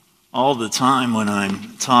All the time when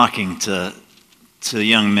I'm talking to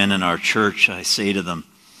young men in our church, I say to them,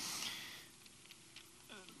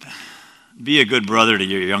 be a good brother to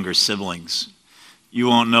your younger siblings. You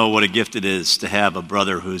won't know what a gift it is to have a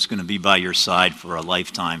brother who's going to be by your side for a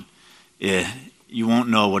lifetime. You won't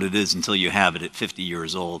know what it is until you have it at 50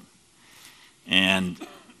 years old. And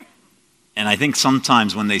I think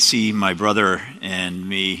sometimes when they see my brother and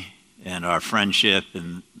me and our friendship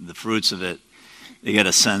and the fruits of it, they get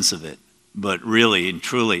a sense of it. But really and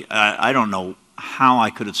truly, I don't know how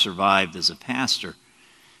I could have survived as a pastor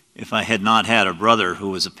if I had not had a brother who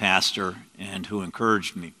was a pastor and who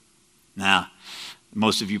encouraged me. Now,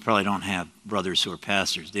 most of you probably don't have brothers who are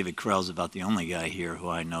pastors. David Krell's about the only guy here who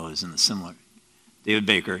I know is in the similar. David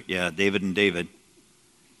Baker, yeah, David and David.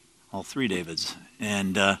 All three Davids.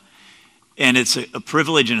 And it's a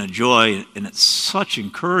privilege and a joy, and it's such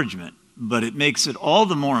encouragement. But it makes it all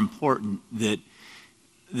the more important that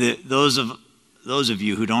those of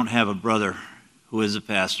you who don't have a brother who is a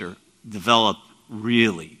pastor develop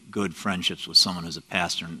really good friendships with someone who's a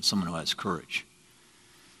pastor and someone who has courage.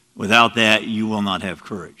 Without that, you will not have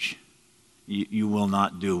courage. You will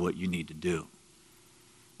not do what you need to do.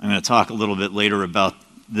 I'm going to talk a little bit later about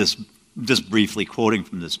this, just briefly quoting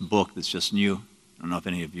from this book that's just new. I don't know if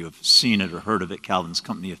any of you have seen it or heard of it, Calvin's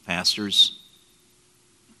Company of Pastors.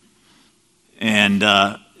 And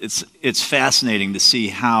it's fascinating to see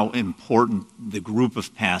how important the group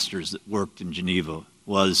of pastors that worked in Geneva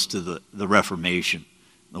was to the Reformation,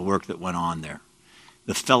 the work that went on there,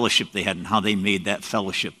 the fellowship they had and how they made that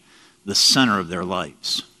fellowship the center of their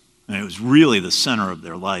lives. And it was really the center of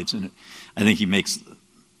their lives. And I think he makes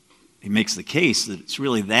the case that it's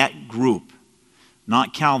really that group,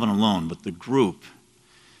 not Calvin alone, but the group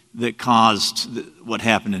that caused what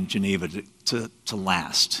happened in Geneva to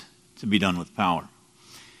last, to be done with power.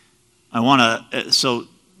 So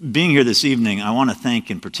being here this evening, I want to thank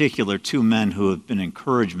in particular two men who have been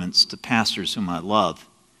encouragements to pastors whom I love.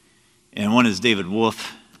 And one is David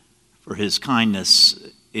Wolf for his kindness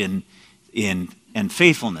and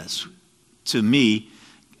faithfulness to me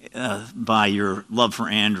by your love for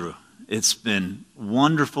Andrew. It's been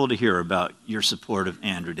wonderful to hear about your support of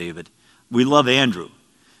Andrew, David. We love Andrew,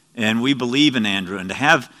 and we believe in Andrew, and to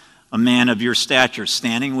have a man of your stature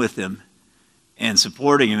standing with him and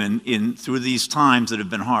supporting him in through these times that have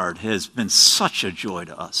been hard has been such a joy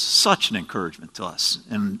to us, such an encouragement to us.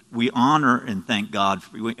 And we honor and thank God.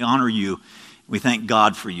 We honor you. We thank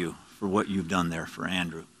God for you, for what you've done there for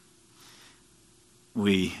Andrew.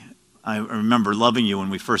 I remember loving you when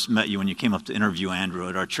we first met you, when you came up to interview Andrew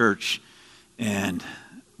at our church. And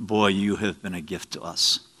boy, you have been a gift to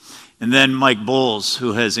us. And then Mike Bowles,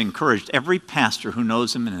 who has encouraged every pastor who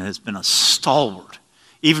knows him and has been a stalwart,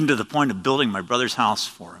 even to the point of building my brother's house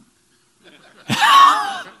for him.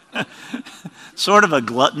 Sort of a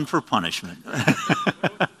glutton for punishment.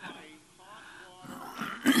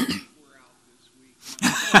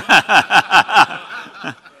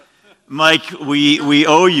 Mike, we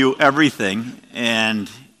owe you everything,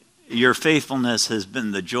 and your faithfulness has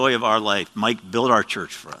been the joy of our life. Mike built our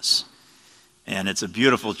church for us, and it's a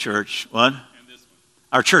beautiful church. What?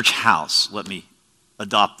 Our church house. Let me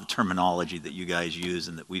adopt the terminology that you guys use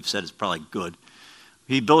and that we've said is probably good.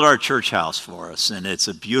 He built our church house for us, and it's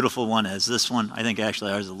a beautiful one as this one. I think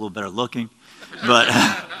actually ours is a little better looking, but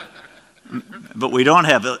we don't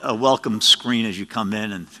have a welcome screen as you come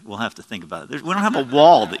in, and we'll have to think about it. We don't have a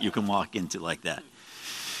wall that you can walk into like that.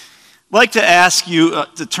 I'd like to ask you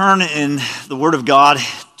to turn in the Word of God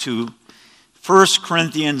to 1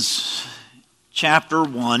 Corinthians chapter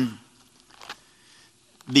 1,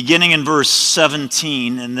 beginning in verse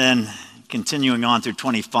 17 and then continuing on through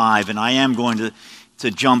 25. And I am going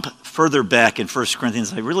to jump further back in 1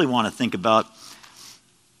 Corinthians. I really want to think about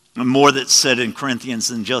more that's said in Corinthians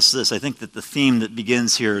than just this. I think that the theme that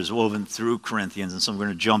begins here is woven through Corinthians, and so I'm going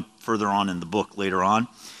to jump further on in the book later on.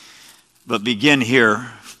 But begin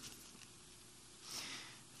here.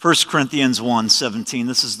 1 Corinthians 1:17,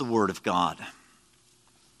 this is the word of God.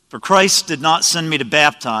 For Christ did not send me to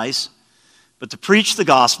baptize, but to preach the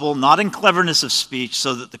gospel, not in cleverness of speech,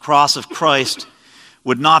 so that the cross of Christ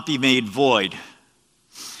would not be made void.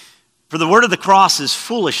 For the word of the cross is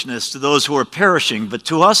foolishness to those who are perishing, but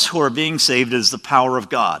to us who are being saved it is the power of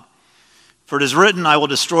God. For it is written, I will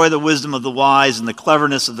destroy the wisdom of the wise, and the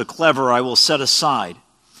cleverness of the clever I will set aside.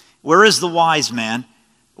 Where is the wise man?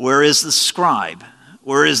 Where is the scribe?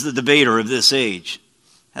 Where is the debater of this age?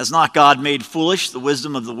 Has not God made foolish the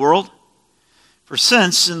wisdom of the world? For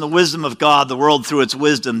since in the wisdom of God, the world through its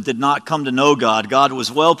wisdom did not come to know God, God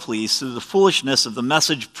was well pleased through the foolishness of the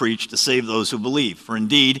message preached to save those who believe. For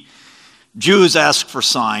indeed, Jews ask for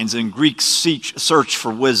signs and Greeks search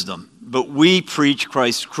for wisdom, but we preach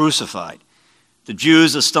Christ crucified. To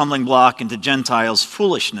Jews a stumbling block and to Gentiles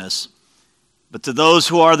foolishness, but to those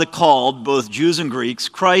who are the called, both Jews and Greeks,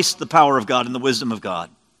 Christ the power of God and the wisdom of God.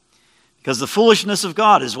 Because the foolishness of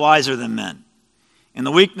God is wiser than men, and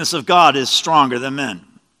the weakness of God is stronger than men.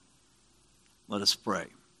 Let us pray.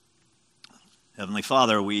 Heavenly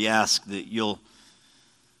Father, we ask that you'll,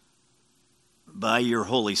 by your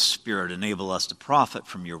Holy Spirit, enable us to profit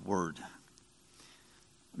from your word.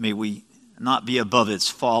 May we not be above its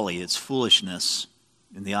folly, its foolishness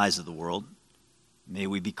in the eyes of the world. May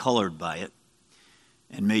we be colored by it.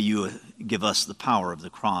 And may you give us the power of the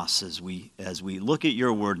cross as we look at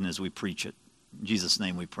your word and as we preach it. In Jesus'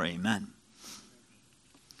 name we pray, amen.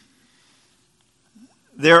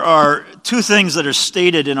 There are two things that are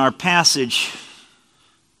stated in our passage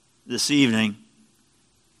this evening.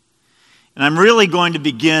 And I'm really going to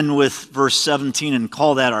begin with verse 17 and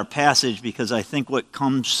call that our passage because I think what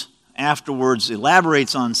comes afterwards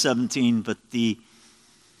elaborates on 17, but the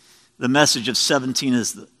message of 17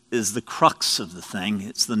 is the crux of the thing.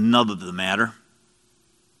 It's the nub of the matter.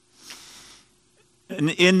 And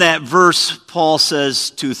in that verse, Paul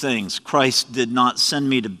says two things. Christ did not send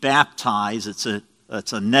me to baptize. It's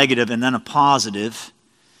a negative and then a positive,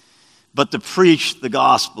 but to preach the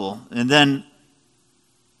gospel. And then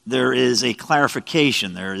there is a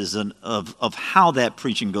clarification. There is of how that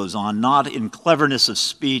preaching goes on, not in cleverness of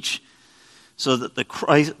speech, so that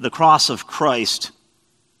the cross of Christ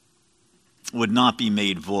would not be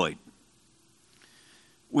made void.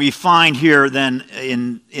 We find here then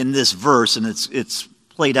in this verse, and it's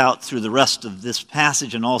played out through the rest of this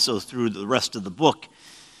passage and also through the rest of the book,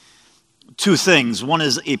 two things. One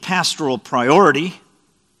is a pastoral priority,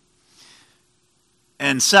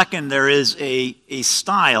 and second, there is a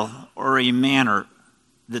style or a manner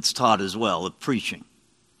that's taught as well of preaching.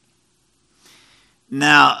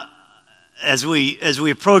 Now, as we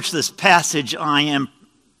approach this passage, I am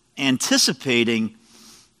anticipating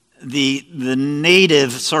the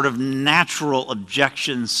native sort of natural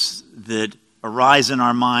objections that arise in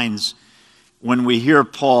our minds when we hear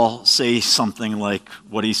Paul say something like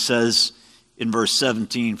what he says in verse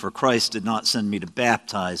 17, "For Christ did not send me to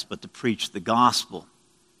baptize, but to preach the gospel."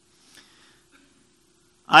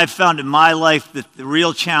 I've found in my life that the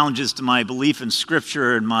real challenges to my belief in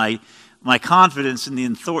Scripture and my confidence in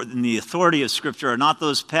the authority of Scripture are not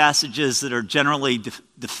those passages that are generally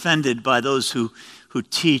defended by those who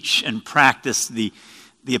teach and practice the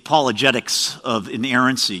apologetics of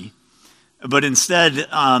inerrancy, but instead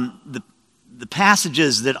the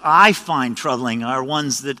passages that I find troubling are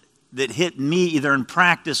ones that hit me either in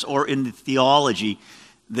practice or in the theology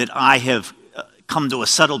that I have come to a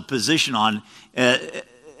settled position on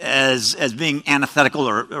as being antithetical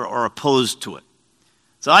or opposed to it.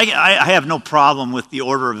 So I have no problem with the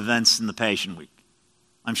order of events in the Passion Week.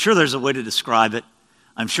 I'm sure there's a way to describe it.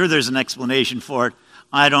 I'm sure there's an explanation for it.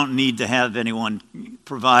 I don't need to have anyone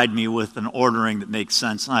provide me with an ordering that makes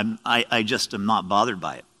sense. I just am not bothered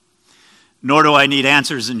by it. Nor do I need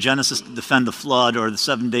answers in Genesis to defend the flood or the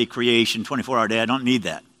 7-day creation, 24-hour day. I don't need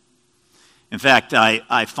that. In fact,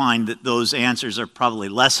 I find that those answers are probably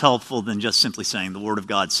less helpful than just simply saying the Word of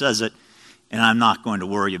God says it, and I'm not going to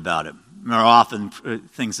worry about it. There are often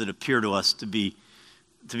things that appear to us to be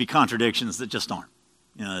contradictions that just aren't.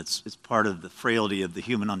 You know, it's part of the frailty of the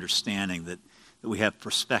human understanding that we have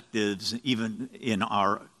perspectives even in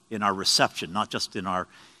our reception, not just in our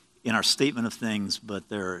statement of things, but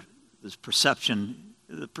there's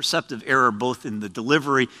the perceptive error both in the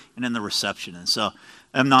delivery and in the reception. And so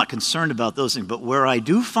I'm not concerned about those things. But where I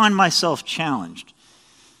do find myself challenged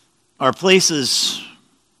are places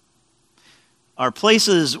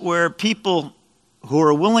where people who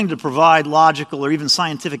are willing to provide logical or even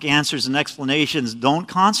scientific answers and explanations don't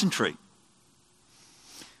concentrate.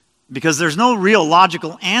 Because there's no real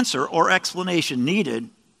logical answer or explanation needed.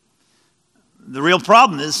 The real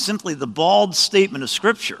problem is simply the bald statement of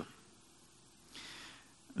Scripture.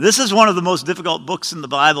 This is one of the most difficult books in the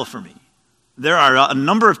Bible for me. There are a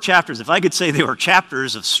number of chapters. If I could say they were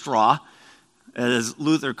chapters of straw, as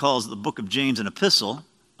Luther calls the book of James an epistle,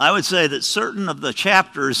 I would say that certain of the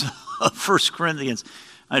chapters of 1 Corinthians,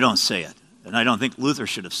 I don't say it, and I don't think Luther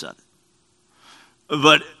should have said it.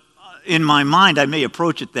 But in my mind, I may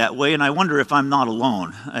approach it that way, and I wonder if I'm not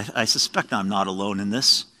alone. I suspect I'm not alone in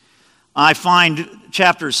this. I find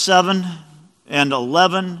chapters 7 and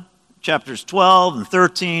 11, chapters 12 and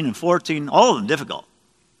 13 and 14, all of them difficult.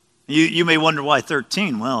 You may wonder why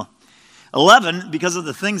 13. Well, 11, because of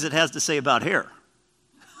the things it has to say about hair.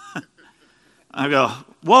 I go,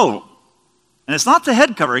 whoa. And it's not the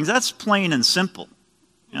head coverings. That's plain and simple.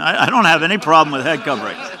 I don't have any problem with head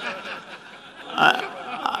coverings.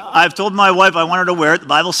 I've told my wife I want her to wear it. The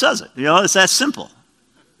Bible says it. It's that simple.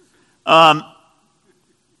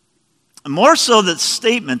 More so the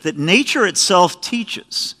statement that nature itself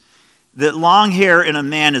teaches that long hair in a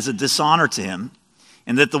man is a dishonor to him,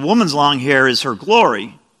 and that the woman's long hair is her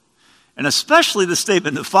glory, and especially the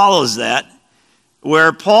statement that follows that,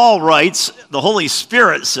 where Paul writes, the Holy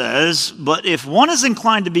Spirit says, but if one is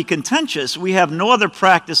inclined to be contentious, we have no other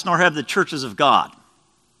practice, nor have the churches of God.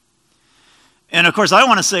 And of course, I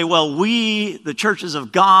want to say, well, we, the churches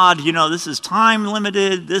of God, this is time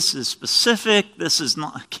limited, this is specific, this is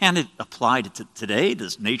not, can it apply to today?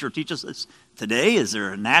 Does nature teach us this today? Is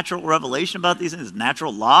there a natural revelation about these things? Is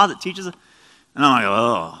natural law that teaches it? And I'm like,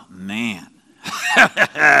 oh, man.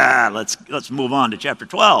 Let's move on to chapter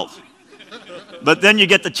 12. But then you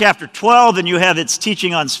get to chapter 12 and you have its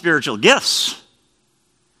teaching on spiritual gifts.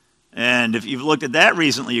 And if you've looked at that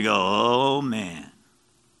recently, you go, oh, man.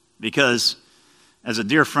 Because as a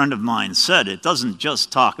dear friend of mine said, it doesn't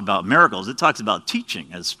just talk about miracles. It talks about teaching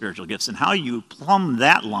as spiritual gifts and how you plumb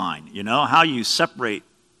that line, how you separate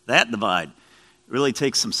that divide. It really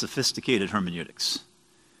takes some sophisticated hermeneutics.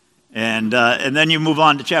 And then you move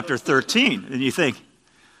on to chapter 13, and you think,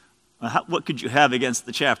 well, what could you have against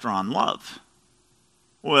the chapter on love?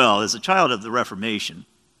 Well, as a child of the Reformation,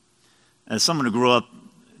 as someone who grew up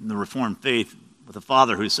in the Reformed faith with a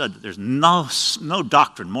father who said that there's no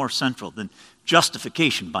doctrine more central than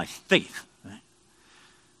justification by faith. Right?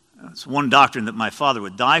 It's one doctrine that my father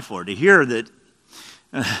would die for, to hear that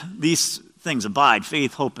these things abide,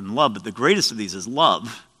 faith, hope, and love, but the greatest of these is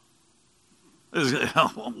love.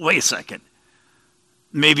 Wait a second.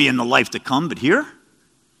 Maybe in the life to come, but here?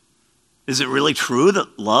 Is it really true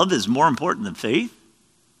that love is more important than faith?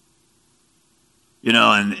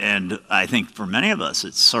 And I think for many of us,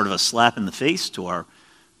 it's sort of a slap in the face to our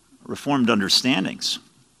Reformed understandings.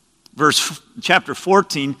 Chapter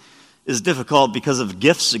 14 is difficult because of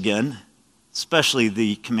gifts again, especially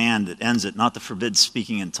the command that ends it, not to forbid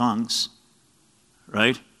speaking in tongues,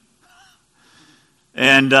 right?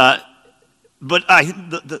 And but I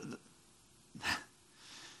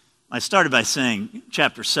started by saying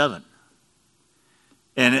chapter 7.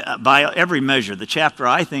 And by every measure, the chapter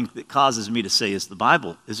I think that causes me to say, is the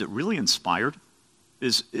Bible, is it really inspired?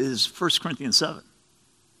 Is 1 Corinthians 7.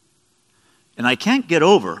 And I can't get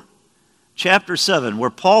over chapter 7 where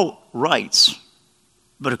Paul writes,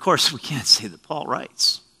 but of course we can't say that Paul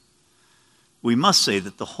writes. We must say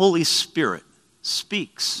that the Holy Spirit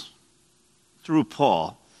speaks through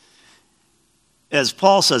Paul. As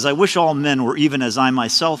Paul says, I wish all men were even as I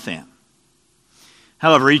myself am.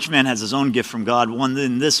 However, each man has his own gift from God, one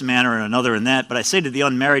in this manner and another in that. But I say to the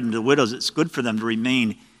unmarried and to the widows, it's good for them to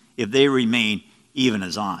remain, if they remain, even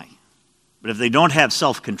as I. But if they don't have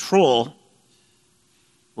self-control,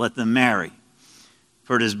 let them marry.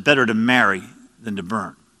 For it is better to marry than to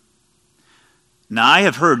burn. Now, I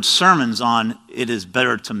have heard sermons on it is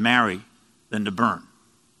better to marry than to burn.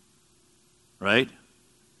 Right?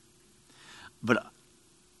 But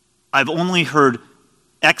I've only heard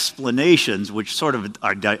explanations which sort of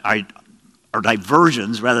are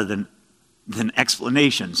diversions rather than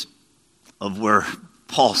explanations of where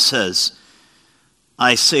Paul says,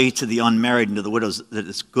 I say to the unmarried and to the widows that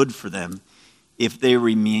it's good for them if they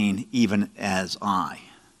remain even as I.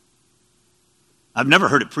 I've never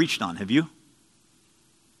heard it preached on, have you?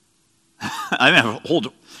 I've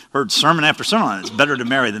heard sermon after sermon on it. It's better to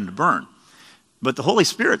marry than to burn. But the Holy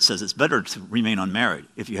Spirit says it's better to remain unmarried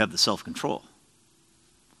if you have the self-control.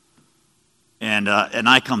 And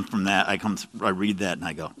I come from that. I read that and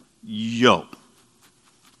I go, yo.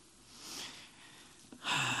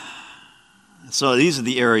 So these are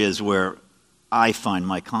the areas where I find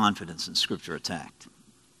my confidence in Scripture attacked.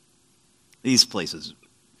 These places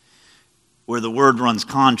where the Word runs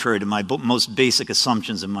contrary to my most basic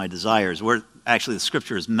assumptions and my desires, where actually the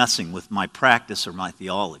Scripture is messing with my practice or my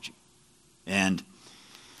theology. And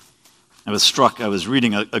I was struck, I was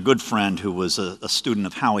reading a good friend who was a student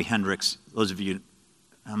of Howie Hendricks. Those of you,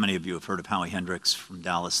 how many of you have heard of Howie Hendricks from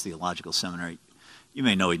Dallas Theological Seminary? You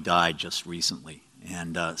may know he died just recently.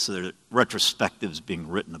 And so there are retrospectives being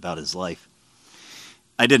written about his life.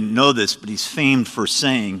 I didn't know this, but he's famed for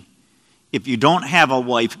saying, if you don't have a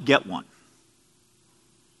wife, get one.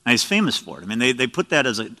 And he's famous for it. I mean, they put that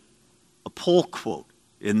as a poll quote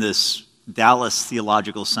in this Dallas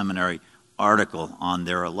Theological Seminary article on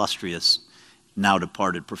their illustrious, now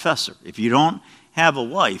departed professor. If you don't have a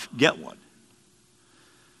wife, get one.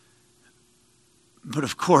 But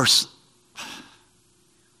of course,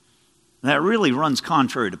 that really runs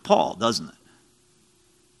contrary to Paul, doesn't it?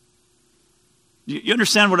 You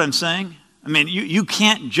understand what I'm saying? I mean, you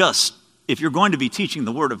can't just, if you're going to be teaching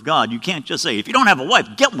the Word of God, you can't just say, if you don't have a wife,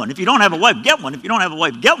 get one. If you don't have a wife, get one. If you don't have a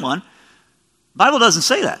wife, get one. The Bible doesn't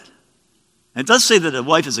say that. It does say that a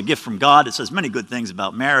wife is a gift from God. It says many good things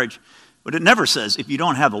about marriage, but it never says, if you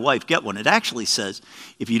don't have a wife, get one. It actually says,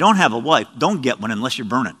 if you don't have a wife, don't get one unless you're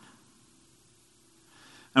burning.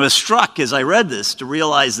 I was struck as I read this to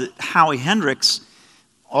realize that Howie Hendricks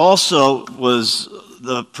also was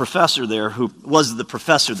the professor there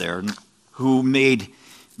who made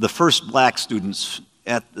the first black students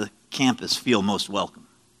at the campus feel most welcome.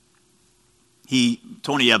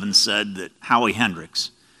 Tony Evans said that Howie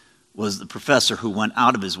Hendricks was the professor who went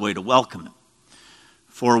out of his way to welcome him,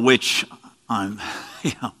 for which I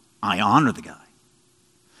honor the guy.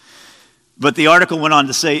 But the article went on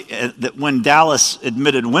to say that when Dallas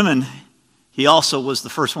admitted women, he also was the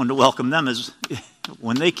first one to welcome them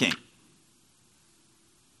when they came.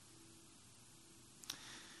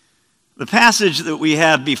 The passage that we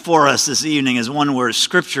have before us this evening is one where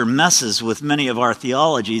Scripture messes with many of our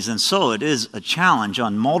theologies, and so it is a challenge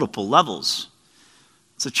on multiple levels.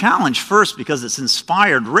 It's a challenge first because it's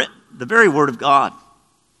inspired, written, the very Word of God.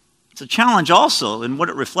 It's a challenge also in what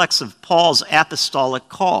it reflects of Paul's apostolic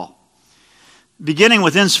call. Beginning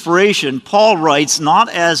with inspiration, Paul writes not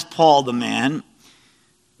as Paul the man,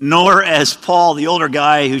 nor as Paul the older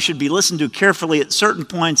guy who should be listened to carefully at certain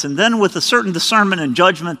points, and then with a certain discernment and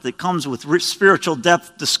judgment that comes with rich spiritual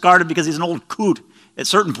depth discarded because he's an old coot at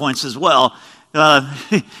certain points as well.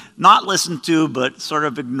 Not listened to, but sort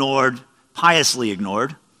of ignored, piously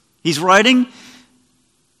ignored. He's writing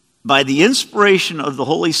by the inspiration of the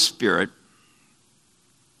Holy Spirit.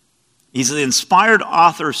 He's the inspired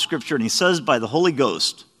author of Scripture, and he says by the Holy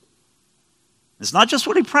Ghost. It's not just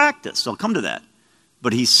what he practiced, I'll come to that,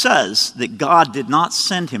 but he says that God did not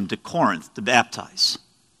send him to Corinth to baptize.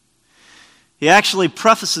 He actually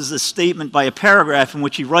prefaces this statement by a paragraph in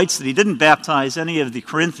which he writes that he didn't baptize any of the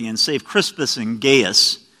Corinthians save Crispus and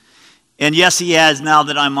Gaius. And yes, he adds, now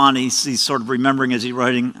that I'm on, he's sort of remembering as he's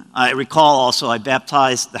writing, I recall also I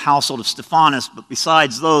baptized the household of Stephanas, but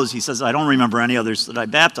besides those, he says, I don't remember any others that I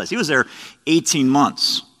baptized. He was there 18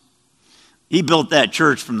 months. He built that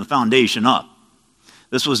church from the foundation up.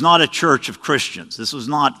 This was not a church of Christians. This was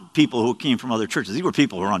not people who came from other churches. These were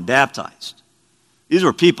people who were unbaptized. These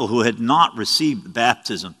were people who had not received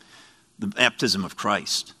the baptism of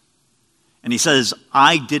Christ. And he says,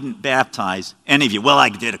 I didn't baptize any of you. Well, I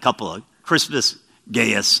did a couple of Crispus,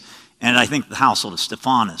 Gaius, and I think the household of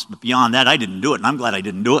Stephanas. But beyond that, I didn't do it, and I'm glad I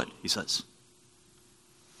didn't do it, he says.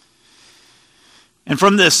 And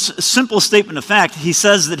from this simple statement of fact, he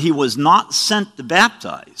says that he was not sent to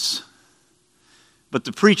baptize, but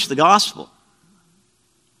to preach the gospel.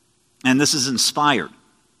 And this is inspired.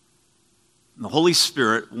 The Holy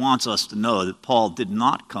Spirit wants us to know that Paul did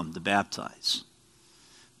not come to baptize,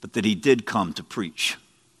 but that he did come to preach.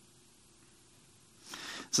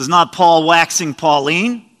 This is not Paul waxing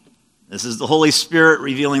Pauline. This is the Holy Spirit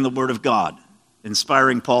revealing the Word of God,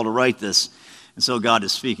 inspiring Paul to write this. And so God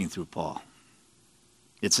is speaking through Paul.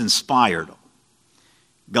 It's inspired.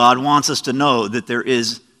 God wants us to know that there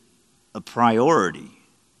is a priority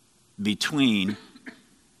between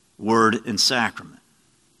word and sacrament.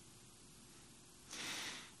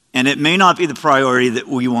 And it may not be the priority that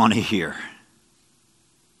we want to hear.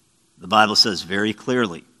 The Bible says very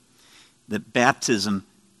clearly that baptism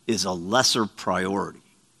is a lesser priority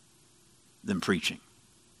than preaching.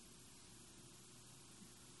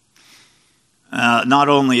 Not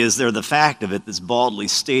only is there the fact of it that's baldly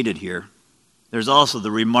stated here, there's also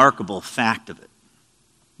the remarkable fact of it,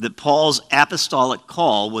 that Paul's apostolic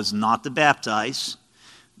call was not to baptize,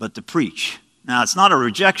 but to preach. Now, it's not a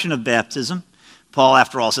rejection of baptism. Paul,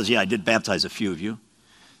 after all, says, yeah, I did baptize a few of you.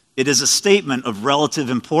 It is a statement of relative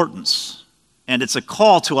importance, and it's a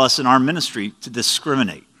call to us in our ministry to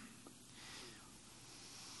discriminate.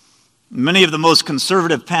 Many of the most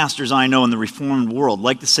conservative pastors I know in the Reformed world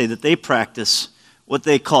like to say that they practice what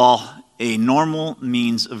they call a normal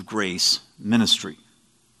means of grace ministry,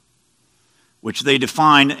 which they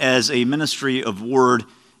define as a ministry of word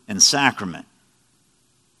and sacrament.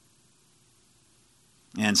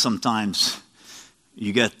 And sometimes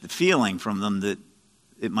you get the feeling from them that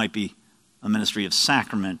it might be a ministry of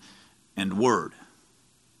sacrament and word.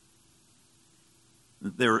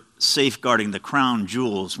 That they're safeguarding the crown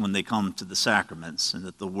jewels when they come to the sacraments, and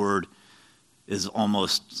that the word is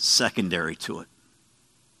almost secondary to it.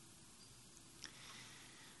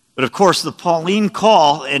 But of course, the Pauline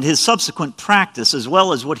call and his subsequent practice, as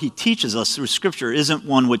well as what he teaches us through Scripture, isn't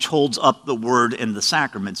one which holds up the word and the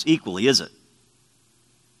sacraments equally, is it?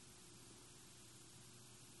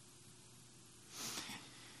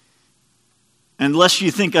 Unless you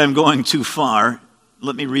think I'm going too far,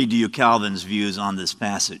 let me read to you Calvin's views on this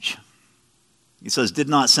passage. He says, "Did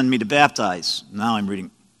not send me to baptize." Now I'm reading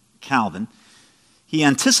Calvin. He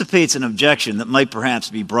anticipates an objection that might perhaps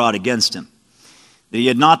be brought against him, that he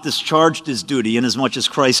had not discharged his duty inasmuch as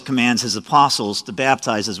Christ commands his apostles to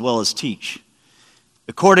baptize as well as teach.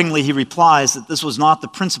 Accordingly, he replies that this was not the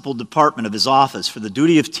principal department of his office, for the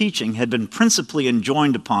duty of teaching had been principally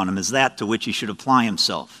enjoined upon him as that to which he should apply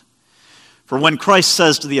himself. For when Christ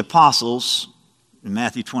says to the apostles, in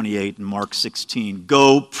Matthew 28 and Mark 16,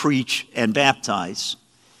 "Go, preach, and baptize,"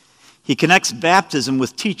 he connects baptism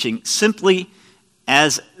with teaching simply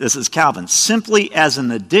as, this is Calvin, simply as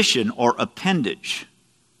an addition or appendage,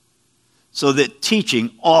 so that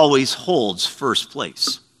teaching always holds first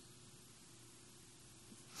place.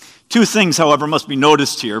 Two things, however, must be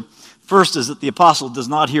noticed here. First is that the apostle does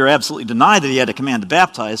not here absolutely deny that he had a command to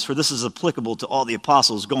baptize, for this is applicable to all the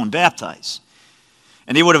apostles. Go and baptize.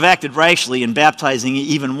 And he would have acted rashly in baptizing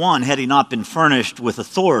even one had he not been furnished with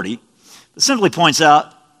authority. It simply points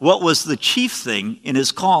out what was the chief thing in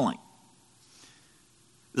his calling.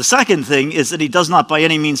 The second thing is that he does not by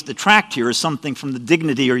any means detract here as something from the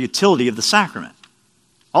dignity or utility of the sacrament,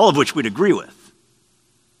 all of which we'd agree with.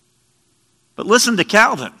 But listen to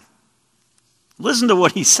Calvin. Listen to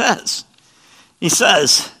what he says. He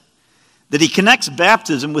says that he connects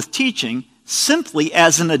baptism with teaching simply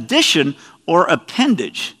as an addition or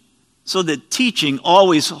appendage, so that teaching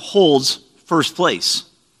always holds first place.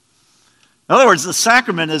 In other words, the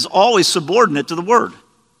sacrament is always subordinate to the word.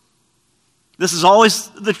 This is always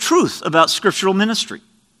the truth about scriptural ministry.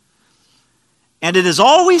 And it is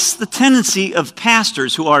always the tendency of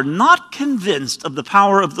pastors who are not convinced of the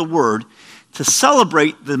power of the word to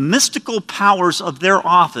celebrate the mystical powers of their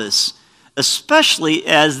office, especially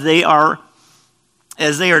as they are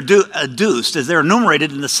adduced, as they are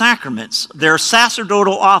enumerated in the sacraments, their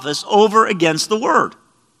sacerdotal office over against the word.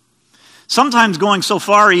 Sometimes going so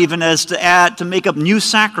far even as to make up new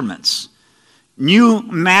sacraments, new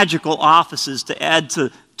magical offices to add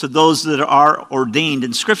to those that are ordained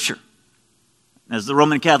in Scripture, as the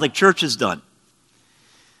Roman Catholic Church has done.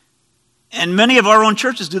 And many of our own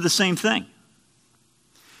churches do the same thing.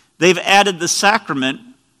 They've added the sacrament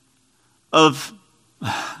of,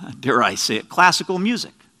 dare I say it, classical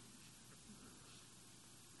music.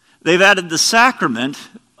 They've added the sacrament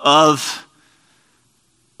of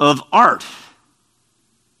art.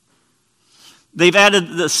 They've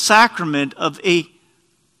added the sacrament of an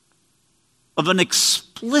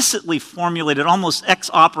explicitly formulated, almost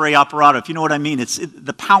ex opere operato, if you know what I mean.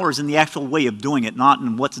 The power's in the actual way of doing it, not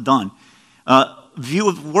in what's done. View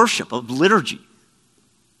of worship, of liturgy.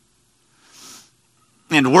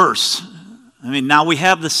 And worse, I mean, now we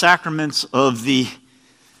have the sacraments of the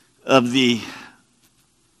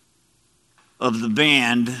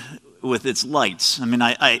band with its lights. I mean,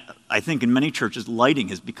 I think in many churches, lighting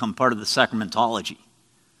has become part of the sacramentology.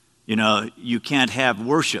 You know, you can't have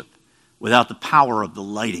worship without the power of the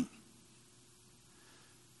lighting.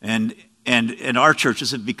 And our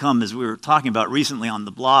churches have become, as we were talking about recently on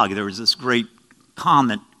the blog, there was this great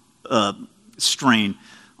comment strain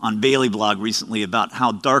on Bailey blog recently about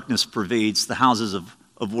how darkness pervades the houses of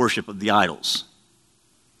worship of the idols.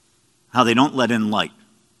 How they don't let in light.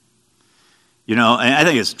 You know, and I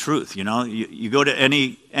think it's the truth, you know. You go to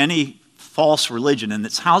any false religion and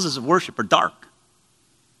its houses of worship are dark.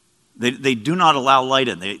 They do not allow light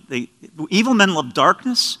in. Evil men love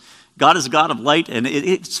darkness. God is a God of light, and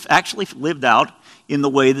it's actually lived out in the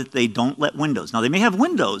way that they don't let windows. Now, they may have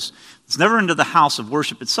windows. It's never into the house of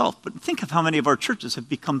worship itself. But think of how many of our churches have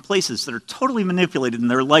become places that are totally manipulated in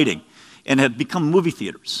their lighting and have become movie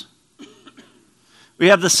theaters. We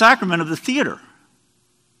have the sacrament of the theater.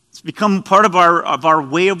 It's become part of our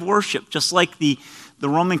way of worship, just like the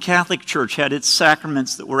Roman Catholic Church had its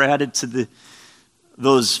sacraments that were added to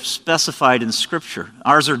those specified in Scripture.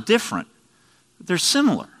 Ours are different, but they're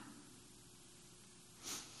similar.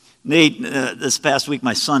 Nate, this past week,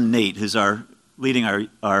 my son Nate, who's leading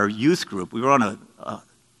our youth group, we were on a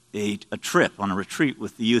trip, on a retreat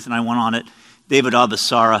with the youth, and I went on it. David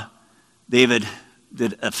Abasara. David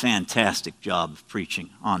did a fantastic job of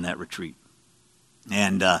preaching on that retreat.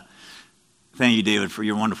 And thank you, David, for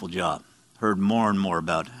your wonderful job. Heard more and more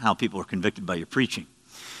about how people are convicted by your preaching.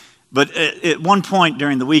 But at one point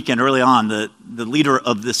during the weekend, early on, the leader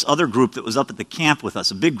of this other group that was up at the camp with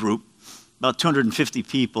us, a big group, about 250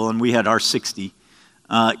 people, and we had our 60,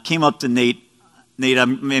 came up to Nate. Nate, I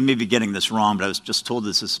may be getting this wrong, but I was just told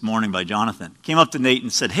this morning by Jonathan. Came up to Nate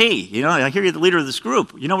and said, "Hey, you know, I hear you're the leader of this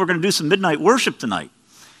group. You know, we're going to do some midnight worship tonight.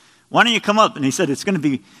 Why don't you come up?" And he said, it's going to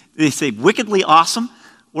be, they say, wickedly awesome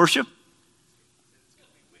worship.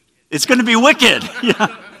 It's going to be wicked.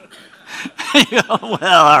 Yeah. Well,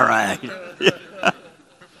 all right.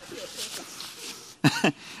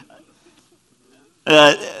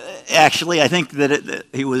 Actually, I think that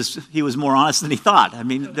he was more honest than he thought. I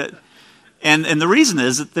mean, and the reason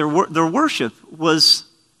is that their worship was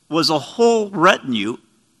a whole retinue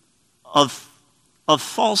of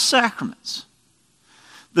false sacraments.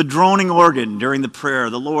 The droning organ during the prayer,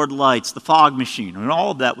 the Lord lights, the fog machine, and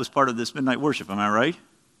all of that was part of this midnight worship. Am I right?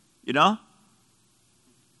 You know?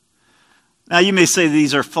 Now, you may say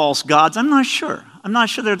these are false gods. I'm not sure. I'm not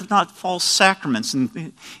sure they're not false sacraments,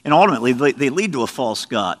 and ultimately they lead to a false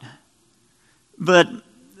god. But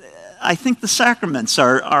I think the sacraments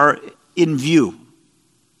are in view.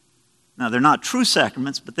 Now, they're not true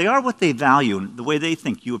sacraments, but they are what they value and the way they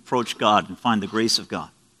think you approach God and find the grace of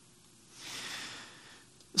God.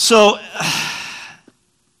 So,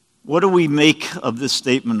 what do we make of this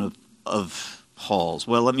statement of Paul's?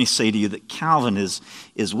 Well, let me say to you that Calvin is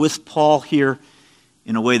with Paul here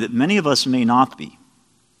in a way that many of us may not be,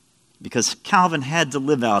 because Calvin had to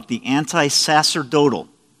live out the anti-sacerdotal.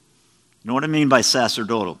 You know what I mean by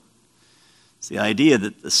sacerdotal? It's the idea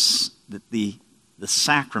that the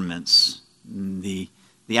sacraments, the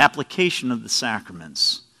application of the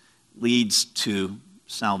sacraments leads to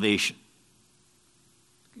salvation.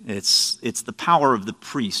 It's the power of the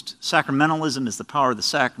priest. Sacramentalism is the power of the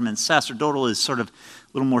sacraments. Sacerdotal is sort of a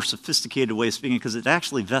little more sophisticated way of speaking because it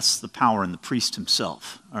actually vests the power in the priest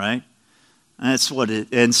himself. All right, and that's what it.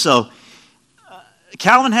 And so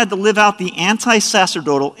Calvin had to live out the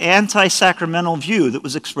anti-sacerdotal, anti-sacramental view that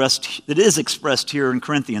is expressed here in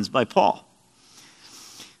Corinthians by Paul.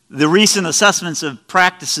 The recent assessments of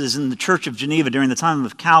practices in the Church of Geneva during the time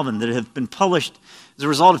of Calvin that have been published as a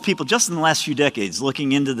result of people just in the last few decades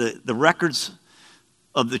looking into the records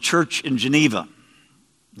of the church in Geneva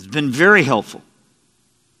has been very helpful.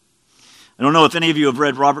 I don't know if any of you have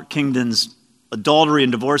read Robert Kingdon's Adultery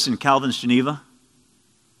and Divorce in Calvin's Geneva.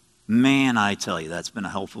 Man, I tell you, that's been a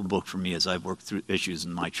helpful book for me as I've worked through issues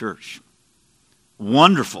in my church.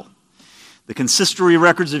 Wonderful. The consistory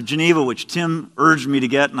records of Geneva, which Tim urged me to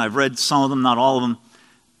get, and I've read some of them, not all of them,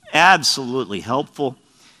 absolutely helpful.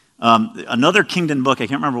 Another Kingdon book, I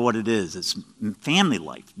can't remember what it is. It's family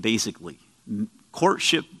life, basically.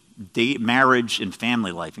 Courtship, marriage, and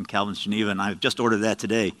family life in Calvin's Geneva, and I've just ordered that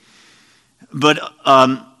today. But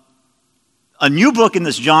a new book in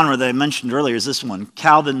this genre that I mentioned earlier is this one,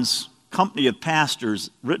 Calvin's Company of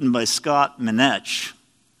Pastors, written by Scott Minetch,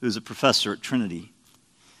 who's a professor at Trinity.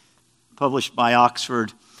 Published by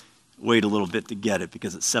Oxford. Wait a little bit to get it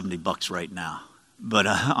because it's $70 right now, but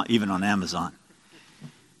even on Amazon.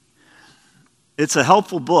 It's a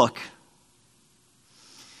helpful book,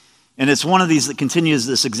 and it's one of these that continues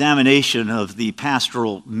this examination of the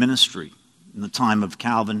pastoral ministry in the time of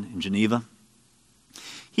Calvin in Geneva.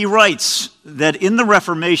 He writes that in the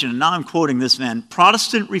Reformation, and now I'm quoting this man,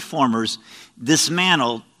 Protestant reformers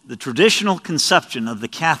dismantled the traditional conception of the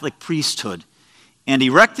Catholic priesthood and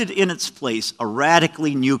erected in its place a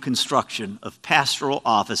radically new construction of pastoral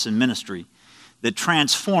office and ministry that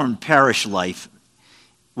transformed parish life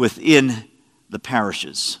within the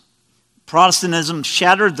parishes. Protestantism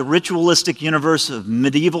shattered the ritualistic universe of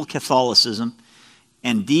medieval Catholicism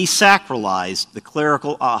and desacralized the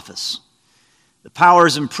clerical office. The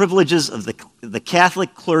powers and privileges of the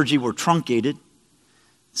Catholic clergy were truncated.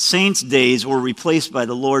 Saints' days were replaced by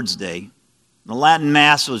the Lord's Day. The Latin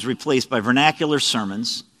Mass was replaced by vernacular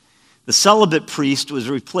sermons. The celibate priest was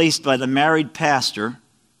replaced by the married pastor.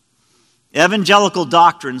 Evangelical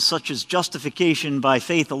doctrines such as justification by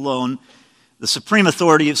faith alone, the supreme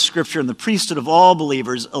authority of Scripture, and the priesthood of all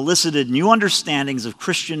believers elicited new understandings of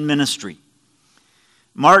Christian ministry.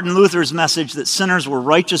 Martin Luther's message that sinners were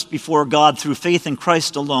righteous before God through faith in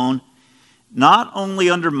Christ alone not only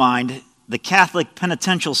undermined the Catholic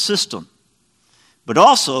penitential system, but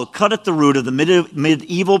also cut at the root of the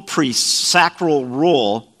medieval priest's sacral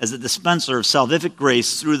role as a dispenser of salvific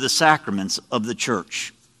grace through the sacraments of the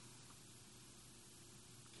church.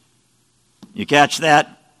 You catch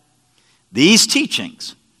that? These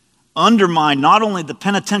teachings undermine not only the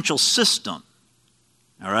penitential system,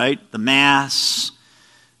 all right, the Mass,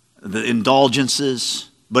 the indulgences,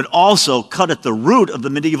 but also cut at the root of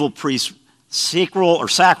the medieval priest's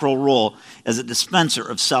sacral role as a dispenser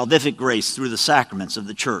of salvific grace through the sacraments of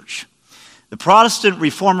the church. The Protestant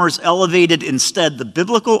reformers elevated instead the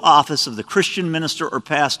biblical office of the Christian minister or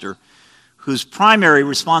pastor, whose primary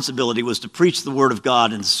responsibility was to preach the word of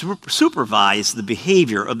God and supervise the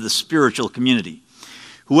behavior of the spiritual community.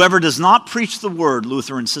 Whoever does not preach the word,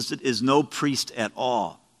 Luther insisted, is no priest at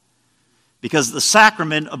all. because the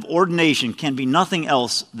sacrament of ordination can be nothing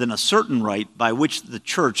else than a certain rite by which the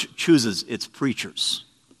church chooses its preachers.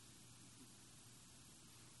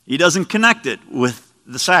 He doesn't connect it with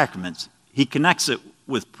the sacraments. He connects it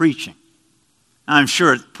with preaching. I'm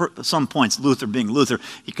sure at some points, Luther being Luther,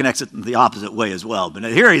 he connects it in the opposite way as well. But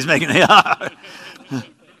here he's making it.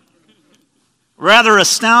 Rather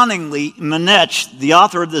astoundingly, Manetsch, the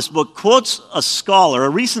author of this book, quotes a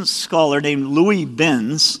recent scholar named Louis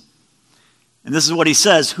Binz, and this is what he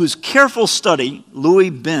says, whose careful study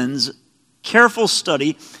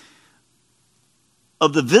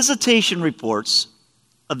of the visitation reports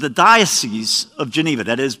of the Diocese of Geneva,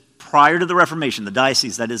 that is, prior to the Reformation, the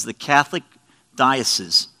diocese, that is, the Catholic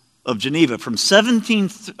Diocese of Geneva, from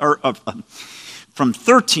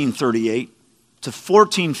 1338 to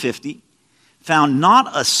 1450, found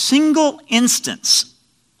not a single instance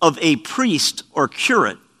of a priest or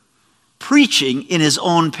curate preaching in his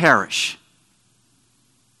own parish.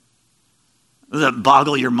 Does that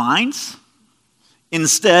boggle your minds?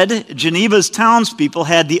 Instead, Geneva's townspeople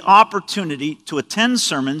had the opportunity to attend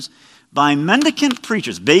sermons by mendicant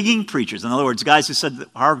preachers, begging preachers. In other words, guys who said that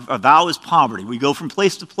our vow is poverty. We go from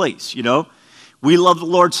place to place, you know. We love the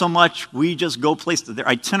Lord so much, we just go place to. They're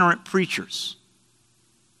itinerant preachers.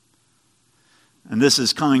 And this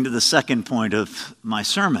is coming to the second point of my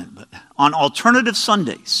sermon. But on alternative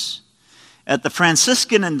Sundays, at the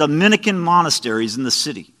Franciscan and Dominican monasteries in the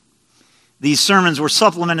city, these sermons were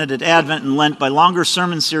supplemented at Advent and Lent by longer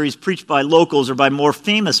sermon series preached by locals or by more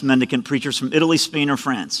famous mendicant preachers from Italy, Spain, or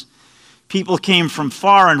France. People came from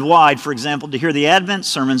far and wide, for example, to hear the Advent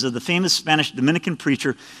sermons of the famous Spanish Dominican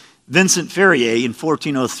preacher Vincent Ferrier in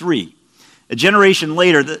 1403. A generation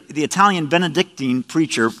later, the Italian Benedictine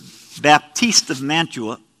preacher Baptiste of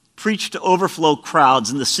Mantua preached to overflow crowds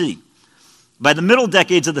in the city. By the middle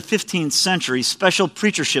decades of the 15th century, special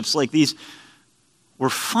preacherships like these were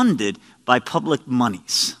funded by public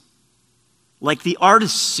monies, like the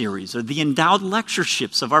Artist Series or the endowed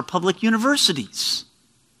lectureships of our public universities.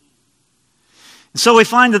 And so we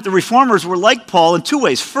find that the reformers were like Paul in two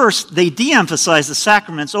ways. First, they de-emphasized the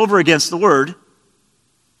sacraments over against the word.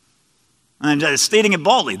 And stating it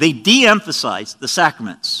boldly, they de-emphasized the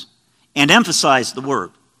sacraments and emphasized the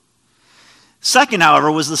word. Second,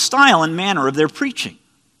 however, was the style and manner of their preaching.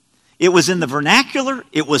 It was in the vernacular,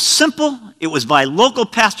 it was simple, it was by local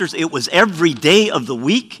pastors, it was every day of the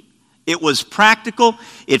week, it was practical,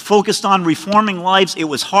 it focused on reforming lives, it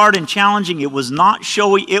was hard and challenging, it was not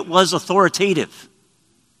showy, it was authoritative.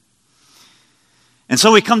 And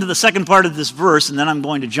so we come to the second part of this verse, and then I'm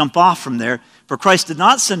going to jump off from there. For Christ did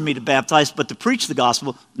not send me to baptize, but to preach the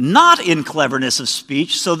gospel, not in cleverness of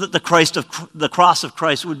speech, so that the cross of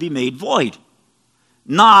Christ would be made void.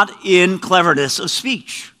 Not in cleverness of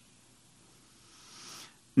speech.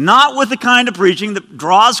 Not with the kind of preaching that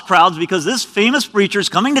draws crowds, because this famous preacher is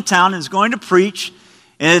coming to town and is going to preach,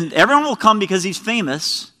 and everyone will come because he's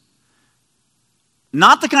famous.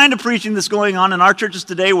 Not the kind of preaching that's going on in our churches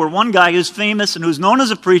today, where one guy who's famous and who's known as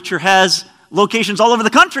a preacher has locations all over the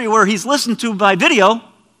country where he's listened to by video.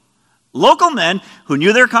 Local men who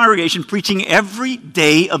knew their congregation preaching every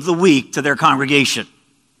day of the week to their congregation.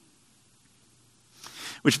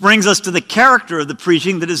 Which brings us to the character of the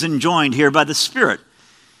preaching that is enjoined here by the Spirit.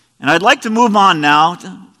 And I'd like to move on now,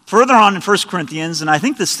 further on in 1 Corinthians, and I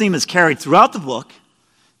think this theme is carried throughout the book,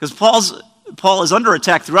 because Paul is under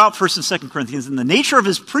attack throughout 1 and 2 Corinthians, and the nature of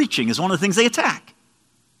his preaching is one of the things they attack.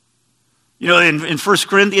 You know, in 1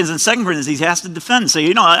 Corinthians and 2 Corinthians, he has to defend, say,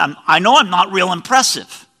 you know, I know I'm not real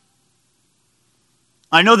impressive.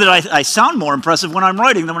 I know that I sound more impressive when I'm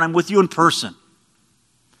writing than when I'm with you in person.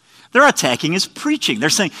 They're attacking his preaching. They're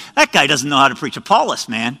saying, that guy doesn't know how to preach. Apollos,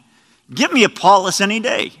 man. Give me Apollos any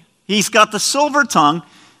day. He's got the silver tongue.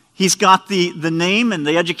 He's got the name and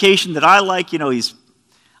the education that I like. You know,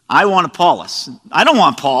 I want Apollos. I don't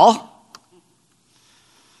want Paul.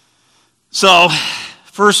 So,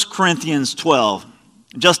 1 Corinthians 12.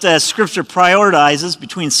 Just as Scripture prioritizes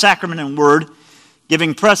between sacrament and word,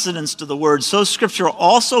 giving precedence to the word, so Scripture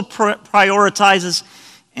also prioritizes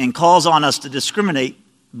and calls on us to discriminate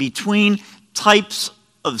between types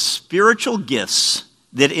of spiritual gifts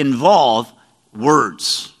that involve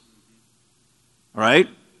words. All right?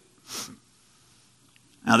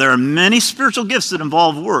 Now, there are many spiritual gifts that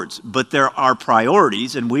involve words, but there are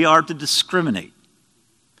priorities, and we are to discriminate.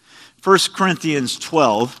 1 Corinthians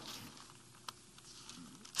 12,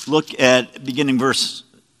 look at beginning verse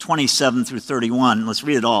 27 through 31. Let's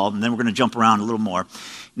read it all, and then we're going to jump around a little more.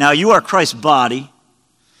 Now, you are Christ's body,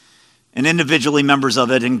 and individually members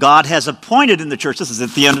of it. And God has appointed in the church, this is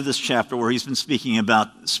at the end of this chapter where he's been speaking about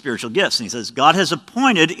spiritual gifts. And he says, God has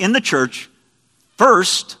appointed in the church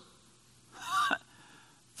first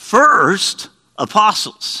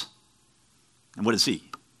apostles. And what is he?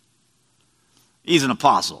 He's an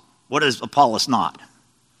apostle. What is Apollos not?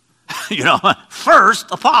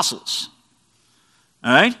 First apostles.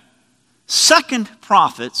 All right? Second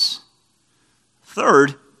prophets.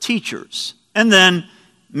 Third teachers. And then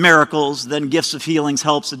miracles, then gifts of healings,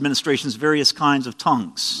 helps, administrations, various kinds of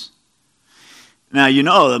tongues. Now, you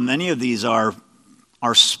know that many of these are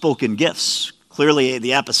spoken gifts. Clearly,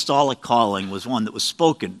 the apostolic calling was one that was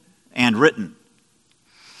spoken and written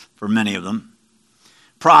for many of them.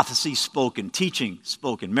 Prophecy, spoken. Teaching,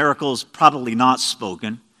 spoken. Miracles, probably not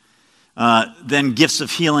spoken. Then gifts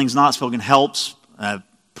of healings, not spoken. Helps,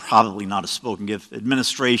 probably not a spoken gift.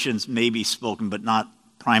 Administrations, maybe spoken, but not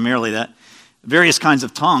primarily that. Various kinds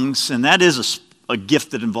of tongues, and that is a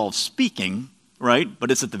gift that involves speaking, right?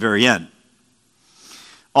 But it's at the very end.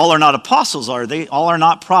 All are not apostles, are they? All are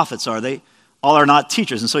not prophets, are they? All are not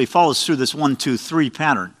teachers. And so he follows through this 1, 2, 3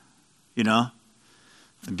 pattern, It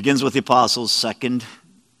begins with the apostles, second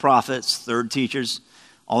prophets, third teachers.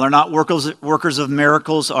 All are not workers of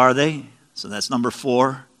miracles, are they? So that's number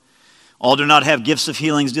 4. All do not have gifts of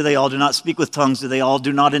healings, do they? All do not speak with tongues, do they? All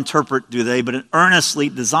do not interpret, do they? But earnestly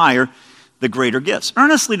desire the greater gifts.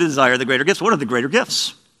 Earnestly desire the greater gifts. What are the greater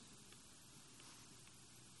gifts?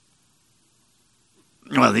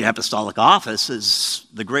 Well, the apostolic office is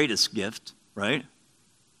the greatest gift, right?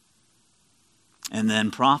 And then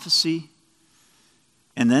prophecy,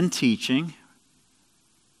 and then teaching.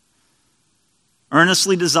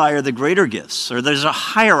 Earnestly desire the greater gifts. Or there's a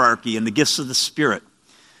hierarchy in the gifts of the Spirit.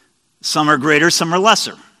 Some are greater, some are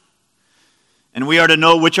lesser. And we are to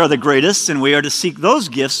know which are the greatest, and we are to seek those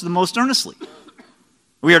gifts the most earnestly.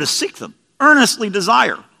 We are to seek them, earnestly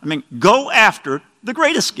desire. Go after the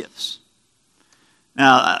greatest gifts.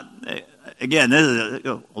 Now, again, this is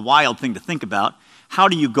a wild thing to think about. How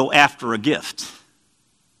do you go after a gift?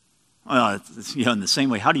 Well, it's, in the same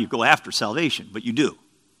way, how do you go after salvation? But you do,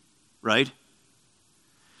 right?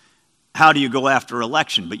 How do you go after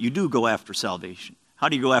election? But you do go after salvation. How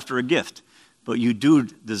do you go after a gift? But you do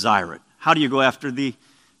desire it. How do you go after the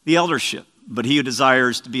eldership? But he who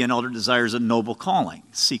desires to be an elder desires a noble calling,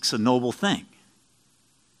 seeks a noble thing.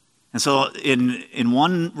 And so in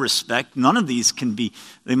one respect, none of these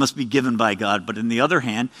they must be given by God. But in the other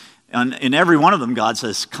hand, in every one of them, God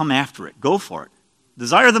says, come after it, go for it.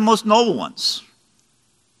 Desire the most noble ones.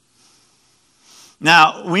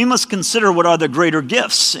 Now, we must consider what are the greater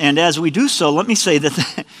gifts. And as we do so, let me say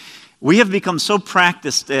that we have become so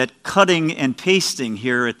practiced at cutting and pasting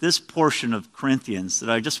here at this portion of Corinthians that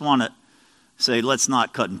I just want to say, let's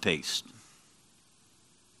not cut and paste.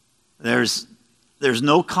 There's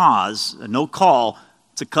no cause, no call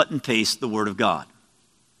to cut and paste the Word of God.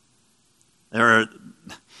 We're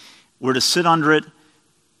to sit under it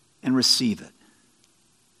and receive it.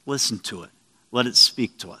 Listen to it. Let it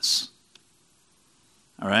speak to us.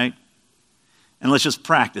 All right? And let's just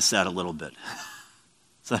practice that a little bit.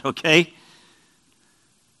 Is that okay?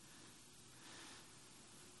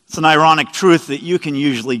 It's an ironic truth that you can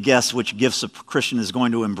usually guess which gifts a Christian is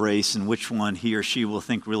going to embrace and which one he or she will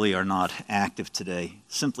think really are not active today,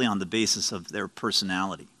 simply on the basis of their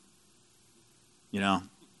personality.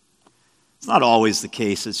 It's not always the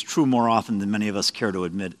case. It's true more often than many of us care to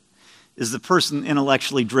admit. Is the person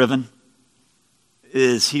intellectually driven?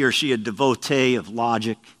 Is he or she a devotee of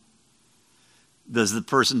logic? Does the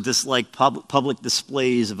person dislike public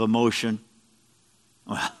displays of emotion?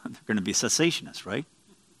 Well, they're going to be cessationists, right?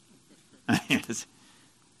 They're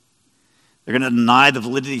going to deny the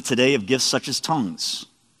validity today of gifts such as tongues.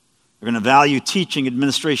 They're going to value teaching,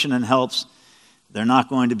 administration, and helps. They're not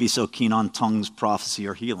going to be so keen on tongues, prophecy,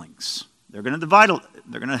 or healings. They're going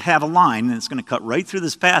to have a line, and it's going to cut right through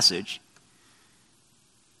this passage.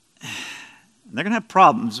 And they're going to have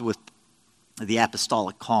problems with the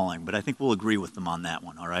apostolic calling, but I think we'll agree with them on that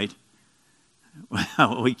one, all right?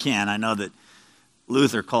 We can. I know that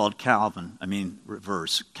Luther called Calvin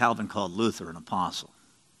called Luther an apostle.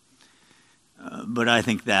 But I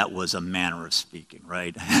think that was a manner of speaking,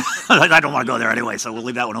 right? I don't want to go there anyway, so we'll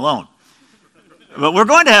leave that one alone. But we're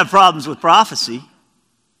going to have problems with prophecy.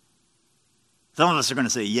 Some of us are going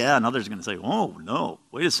to say, yeah, and others are going to say, oh, no,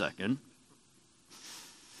 wait a second.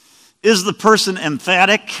 Is the person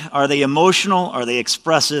emphatic? Are they emotional? Are they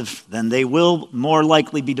expressive? Then they will more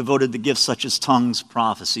likely be devoted to gifts such as tongues,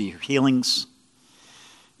 prophecy, or healings.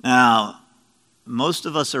 Now, most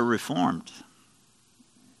of us are Reformed.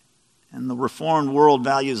 And the Reformed world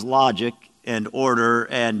values logic and order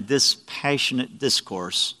and dispassionate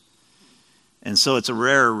discourse. And so it's a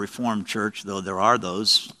rare Reformed church, though there are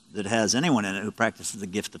those, that has anyone in it who practices the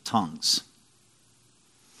gift of tongues.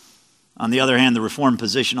 On the other hand, the Reformed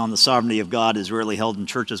position on the sovereignty of God is rarely held in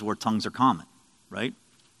churches where tongues are common, right?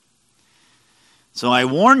 So I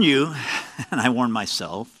warn you, and I warn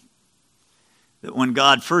myself, that when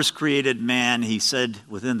God first created man, he said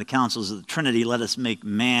within the counsels of the Trinity, let us make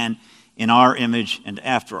man in our image and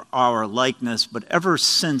after our likeness. But ever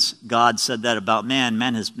since God said that about man,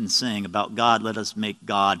 man has been saying about God, let us make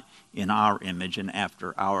God in our image and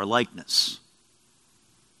after our likeness.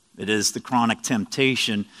 It is the chronic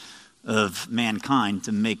temptation of mankind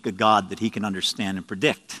to make a God that he can understand and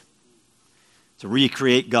predict, to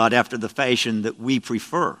recreate God after the fashion that we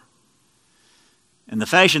prefer. And the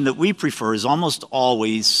fashion that we prefer is almost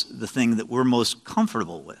always the thing that we're most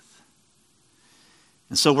comfortable with.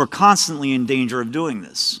 And so we're constantly in danger of doing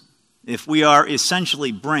this. If we are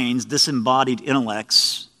essentially brains, disembodied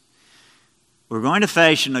intellects, we're going to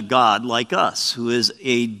fashion a God like us, who is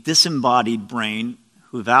a disembodied brain,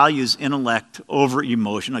 who values intellect over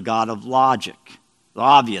emotion, a God of logic.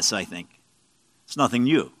 Obvious, I think. It's nothing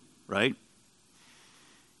new, right?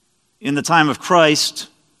 In the time of Christ,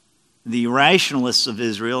 the rationalists of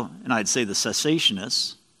Israel, and I'd say the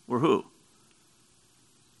cessationists, were who?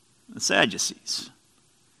 The Sadducees.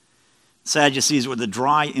 The Sadducees were the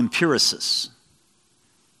dry empiricists.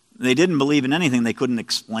 They didn't believe in anything they couldn't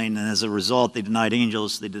explain, and as a result, they denied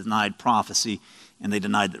angels, they denied prophecy, and they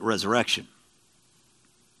denied the resurrection.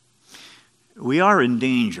 We are in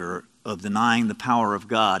danger of denying the power of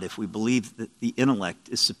God if we believe that the intellect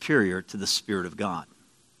is superior to the Spirit of God.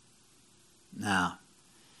 Now,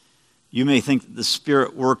 you may think that the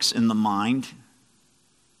Spirit works in the mind,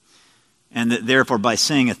 and that therefore by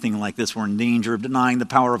saying a thing like this, we're in danger of denying the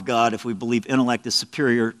power of God if we believe intellect is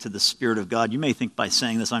superior to the Spirit of God. You may think by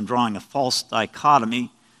saying this, I'm drawing a false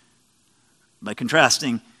dichotomy by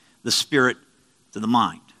contrasting the Spirit to the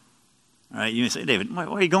mind. All right, you may say, David, why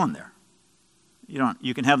are you going there?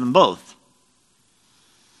 You can have them both.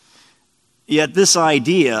 Yet this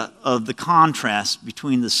idea of the contrast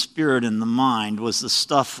between the spirit and the mind was the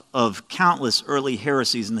stuff of countless early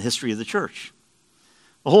heresies in the history of the church.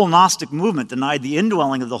 The whole Gnostic movement denied the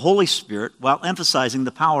indwelling of the Holy Spirit while emphasizing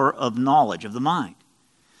the power of knowledge of the mind.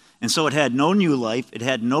 And so it had no new life, it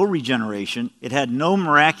had no regeneration, it had no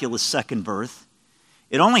miraculous second birth.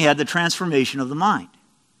 It only had the transformation of the mind.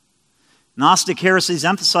 Gnostic heresies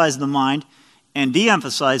emphasized the mind and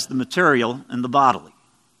de-emphasized the material and the bodily.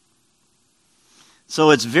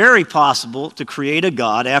 So it's very possible to create a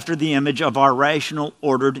God after the image of our rational,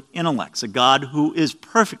 ordered intellects, a God who is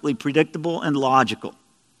perfectly predictable and logical.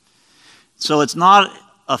 So it's not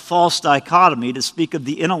a false dichotomy to speak of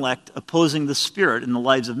the intellect opposing the spirit in the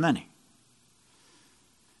lives of many.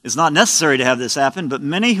 It's not necessary to have this happen, but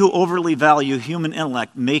many who overly value human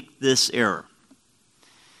intellect make this error.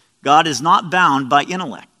 God is not bound by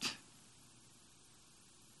intellect.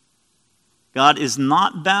 God is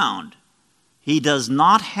not bound. He does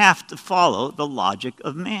not have to follow the logic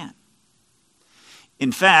of man.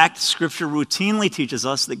 In fact, Scripture routinely teaches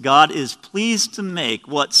us that God is pleased to make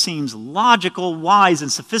what seems logical, wise,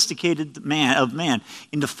 and sophisticated of man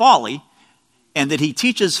into folly, and that he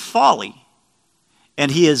teaches folly,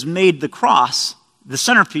 and he has made the cross the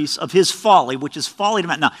centerpiece of his folly, which is folly to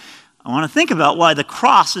man. Now, I want to think about why the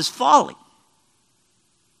cross is folly.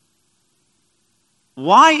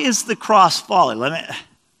 Why is the cross folly?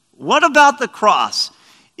 What about the cross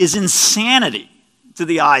is insanity to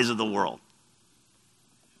the eyes of the world?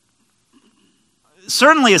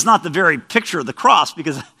 Certainly it's not the very picture of the cross,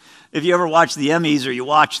 because if you ever watch the Emmys or you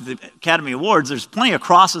watch the Academy Awards, there's plenty of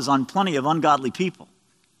crosses on plenty of ungodly people.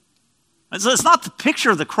 So it's not the picture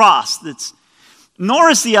of the cross nor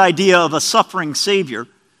is the idea of a suffering Savior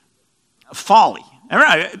folly.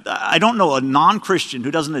 I don't know a non-Christian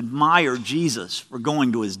who doesn't admire Jesus for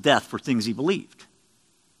going to his death for things he believed,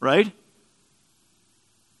 right?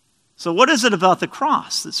 So what is it about the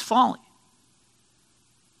cross that's folly?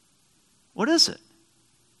 What is it?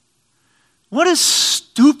 What is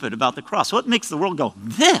stupid about the cross? What makes the world go,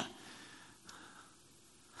 bleh?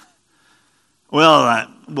 Well,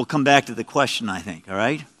 we'll come back to the question, I think, all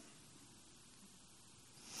right?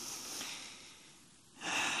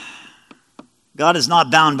 God is not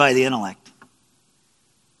bound by the intellect.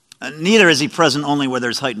 Neither is he present only where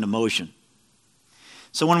there's heightened emotion.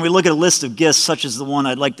 So when we look at a list of gifts, such as the one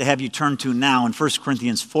I'd like to have you turn to now in 1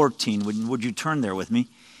 Corinthians 14, would you turn there with me?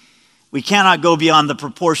 We cannot go beyond the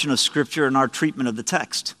proportion of Scripture in our treatment of the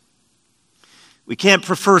text. We can't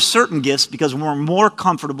prefer certain gifts because we're more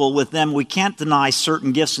comfortable with them. We can't deny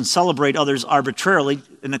certain gifts and celebrate others arbitrarily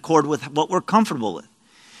in accord with what we're comfortable with.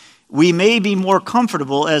 We may be more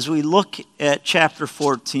comfortable as we look at chapter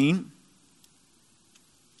 14.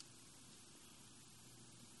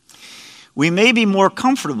 We may be more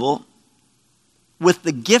comfortable with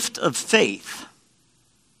the gift of faith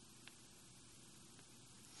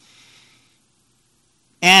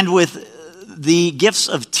and with the gifts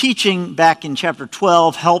of teaching back in chapter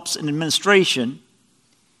 12, helps and administration,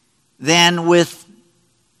 than with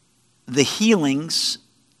the healings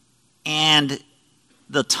and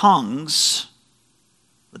the tongues.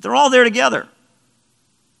 But they're all there together.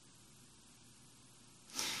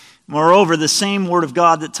 Moreover, the same word of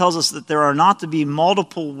God that tells us that there are not to be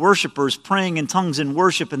multiple worshipers praying in tongues in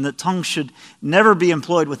worship and that tongues should never be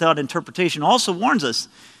employed without interpretation also warns us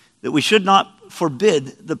that we should not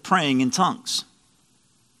forbid the praying in tongues.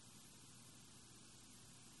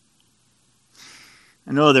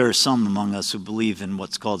 I know there are some among us who believe in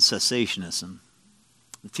what's called cessationism,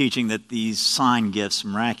 the teaching that these sign gifts,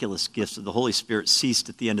 miraculous gifts of the Holy Spirit ceased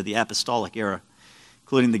at the end of the apostolic era,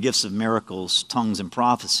 including the gifts of miracles, tongues, and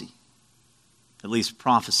prophecy. At least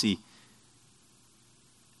prophecy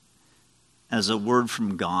as a word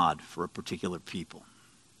from God for a particular people.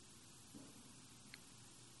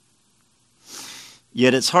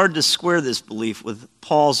 Yet it's hard to square this belief with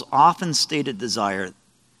Paul's often stated desire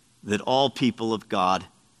that all people of God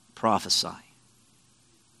prophesy.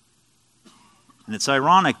 And it's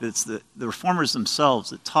ironic that it's the reformers themselves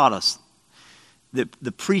that taught us that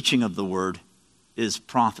the preaching of the word is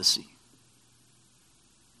prophecy.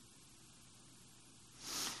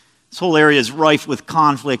 This whole area is rife with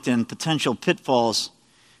conflict and potential pitfalls,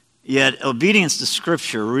 yet obedience to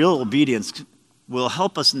Scripture, real obedience, will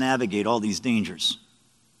help us navigate all these dangers.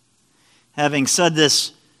 Having said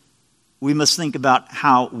this, we must think about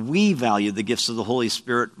how we value the gifts of the Holy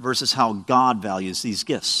Spirit versus how God values these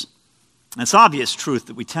gifts. And it's obvious truth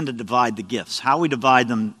that we tend to divide the gifts. How we divide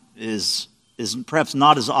them is perhaps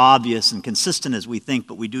not as obvious and consistent as we think,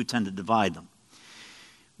 but we do tend to divide them.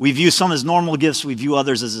 We view some as normal gifts, we view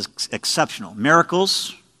others as exceptional.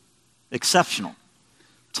 Miracles, exceptional.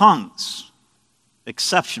 Tongues,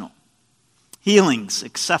 exceptional. Healings,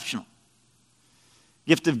 exceptional.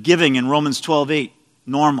 Gift of giving in Romans 12:8,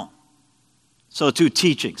 normal. So too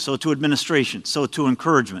teaching, so too administration, so too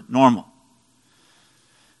encouragement, normal.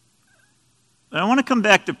 But I want to come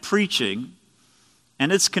back to preaching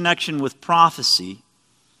and its connection with prophecy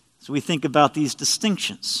as we think about these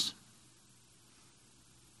distinctions.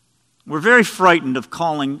 We're very frightened of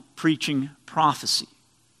calling preaching prophecy.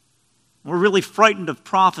 We're really frightened of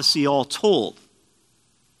prophecy all told.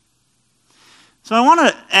 So I want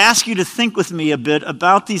to ask you to think with me a bit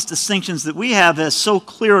about these distinctions that we have as so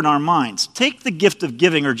clear in our minds. Take the gift of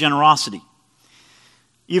giving or generosity.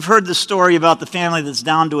 You've heard the story about the family that's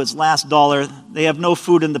down to its last dollar. They have no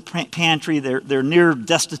food in the pantry. They're near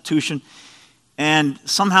destitution. And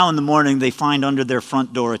somehow in the morning they find under their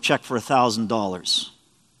front door a check for $1,000.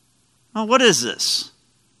 Well, what is this?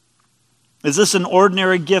 Is this an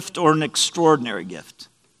ordinary gift or an extraordinary gift?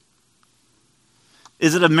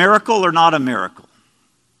 Is it a miracle or not a miracle?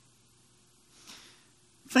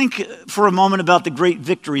 Think for a moment about the great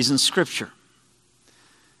victories in Scripture.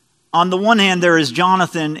 On the one hand, there is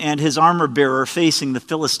Jonathan and his armor bearer facing the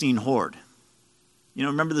Philistine horde. You know,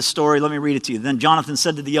 remember the story? Let me read it to you. Then Jonathan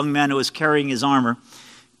said to the young man who was carrying his armor,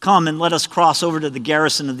 "Come and let us cross over to the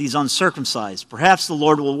garrison of these uncircumcised. Perhaps the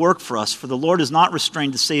Lord will work for us, for the Lord is not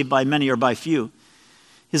restrained to save by many or by few."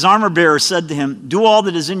 His armor bearer said to him, "Do all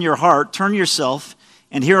that is in your heart, turn yourself,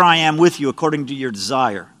 and here I am with you according to your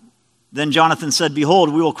desire." Then Jonathan said, "Behold,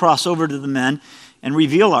 we will cross over to the men and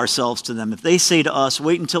reveal ourselves to them. If they say to us,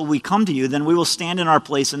 'Wait until we come to you,' then we will stand in our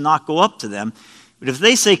place and not go up to them. But if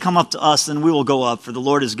they say, 'Come up to us,' then we will go up, for the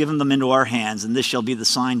Lord has given them into our hands, and this shall be the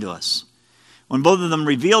sign to us." When both of them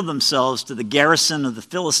revealed themselves to the garrison of the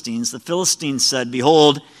Philistines said,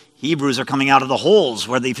 "Behold, Hebrews are coming out of the holes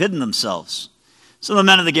where they've hidden themselves." So the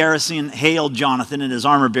men of the garrison hailed Jonathan and his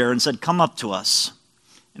armor bearer and said, "Come up to us,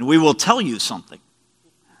 and we will tell you something."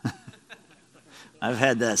 I've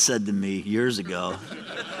had that said to me years ago.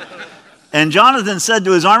 And Jonathan said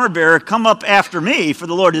to his armor bearer, "Come up after me, for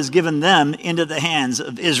the Lord has given them into the hands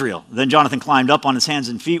of Israel." Then Jonathan climbed up on his hands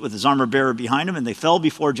and feet with his armor bearer behind him, and they fell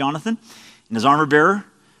before Jonathan and his armor bearer,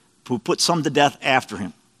 who put some to death after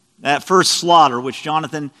him. That first slaughter which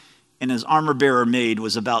Jonathan and his armor bearer made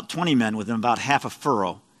was about 20 men within about half a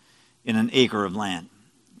furrow in an acre of land.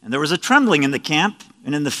 And there was a trembling in the camp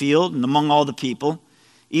and in the field and among all the people.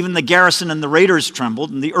 Even the garrison and the raiders trembled,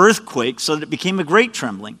 and the earth quaked, so that it became a great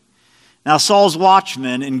trembling. Now Saul's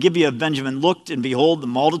watchmen in Gibeah of Benjamin looked, and behold, the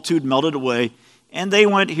multitude melted away, and they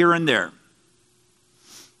went here and there.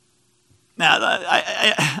 Now,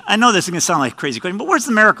 I know this is going to sound like a crazy question, but where's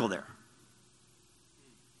the miracle there?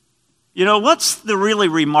 You know, what's the really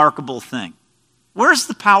remarkable thing? Where's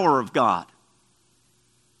the power of God?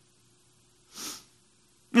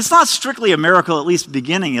 It's not strictly a miracle, at least the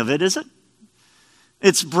beginning of it, is it?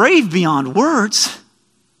 It's brave beyond words.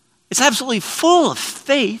 It's absolutely full of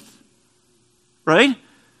faith, right?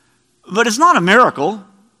 But it's not a miracle.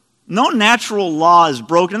 No natural law is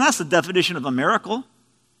broken. That's the definition of a miracle.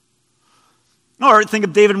 Or think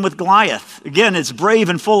of David with Goliath. Again, it's brave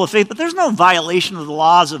and full of faith, but there's no violation of the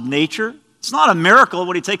laws of nature. It's not a miracle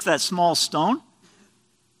when he takes that small stone.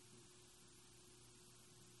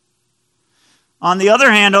 On the other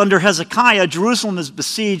hand, under Hezekiah, Jerusalem is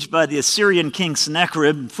besieged by the Assyrian king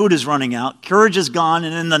Sennacherib. Food is running out. Courage is gone,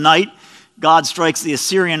 and in the night, God strikes the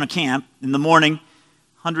Assyrian camp. In the morning,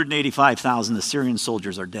 185,000 Assyrian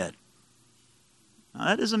soldiers are dead. Now,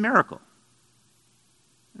 that is a miracle.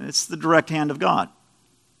 It's the direct hand of God.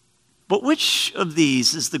 But which of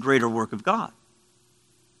these is the greater work of God?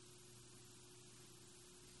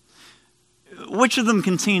 Which of them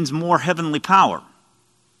contains more heavenly power?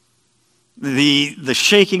 The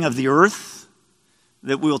shaking of the earth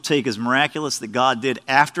that we'll take as miraculous that God did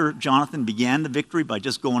after Jonathan began the victory by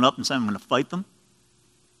just going up and saying, I'm going to fight them?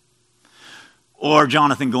 Or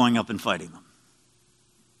Jonathan going up and fighting them?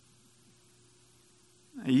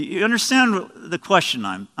 You understand the question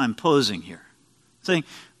I'm posing here? Saying,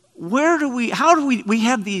 how do we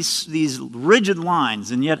have these rigid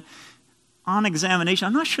lines, and yet on examination,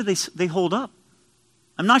 I'm not sure they hold up.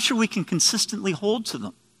 I'm not sure we can consistently hold to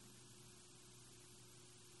them.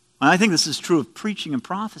 And I think this is true of preaching and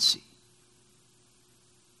prophecy.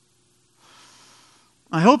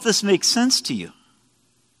 I hope this makes sense to you.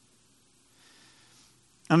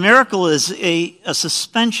 A miracle is a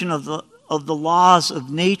suspension of the laws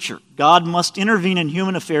of nature. God must intervene in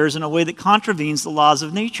human affairs in a way that contravenes the laws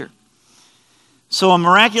of nature. So a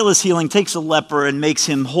miraculous healing takes a leper and makes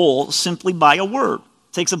him whole simply by a word.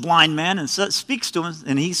 Takes a blind man and speaks to him,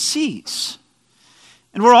 and he sees.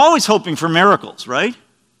 And we're always hoping for miracles, right?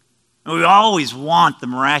 We always want the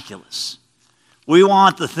miraculous. We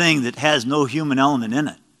want the thing that has no human element in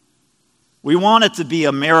it. We want it to be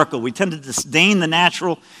a miracle. We tend to disdain the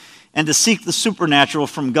natural and to seek the supernatural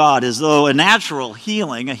from God, as though a natural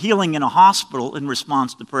healing, a healing in a hospital in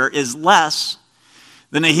response to prayer, is less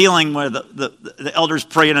than a healing where the elders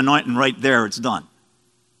pray and anoint, and right there it's done.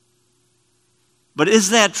 But is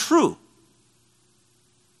that true?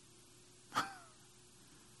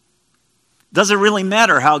 Does it really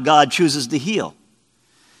matter how God chooses to heal?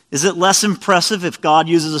 Is it less impressive if God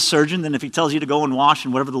uses a surgeon than if he tells you to go and wash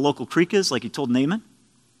in whatever the local creek is, like he told Naaman?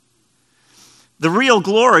 The real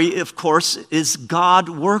glory, of course, is God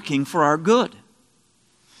working for our good.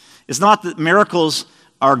 It's not that miracles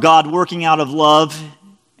are God working out of love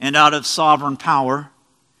and out of sovereign power,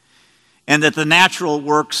 and that the natural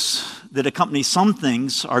works that accompany some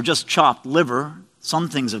things are just chopped liver, some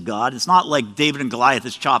things of God. It's not like David and Goliath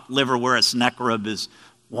is chopped liver, whereas Sennacherib is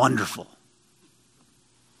wonderful.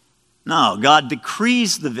 No, God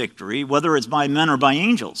decrees the victory, whether it's by men or by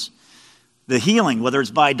angels. The healing, whether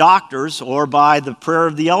it's by doctors or by the prayer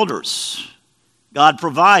of the elders. God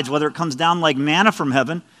provides, whether it comes down like manna from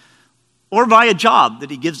heaven or by a job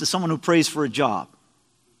that he gives to someone who prays for a job.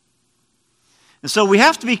 And so we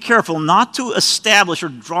have to be careful not to establish or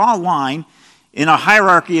draw a line in a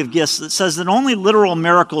hierarchy of gifts that says that only literal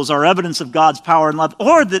miracles are evidence of God's power and love,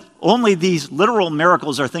 or that only these literal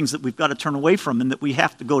miracles are things that we've got to turn away from and that we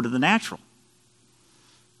have to go to the natural.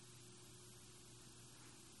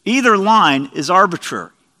 Either line is arbitrary.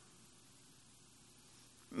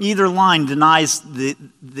 Either line denies the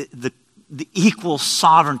equal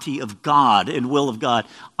sovereignty of God and will of God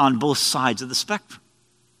on both sides of the spectrum.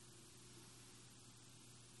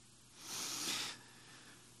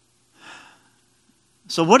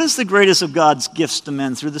 So what is the greatest of God's gifts to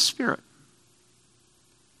men through the Spirit?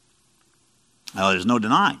 Well, there's no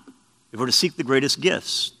denying. If we're to seek the greatest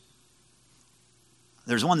gifts,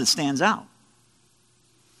 there's one that stands out.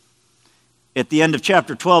 At the end of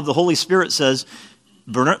chapter 12, the Holy Spirit says,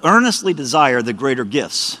 earnestly desire the greater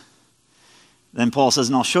gifts. Then Paul says,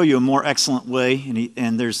 and I'll show you a more excellent way.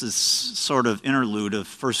 And there's this sort of interlude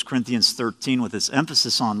of 1 Corinthians 13 with its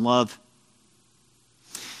emphasis on love.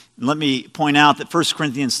 And let me point out that 1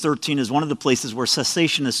 Corinthians 13 is one of the places where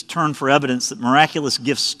cessationists turn for evidence that miraculous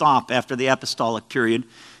gifts stop after the apostolic period.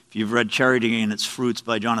 If you've read Charity and Its Fruits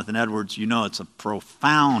by Jonathan Edwards, you know it's a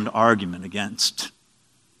profound argument against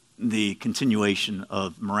the continuation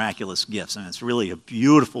of miraculous gifts. And it's really a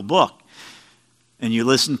beautiful book. And you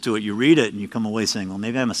listen to it, you read it, and you come away saying, well,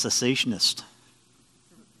 maybe I'm a cessationist.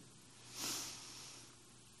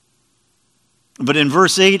 But in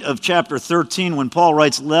verse 8 of chapter 13, when Paul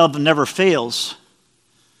writes, love never fails,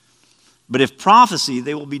 but if prophecy,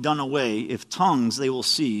 they will be done away. If tongues, they will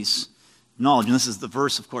cease. Knowledge, and this is the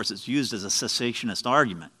verse, of course, it's used as a cessationist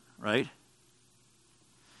argument, right?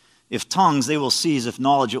 If tongues, they will cease. If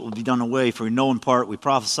knowledge, it will be done away. For we know in part, we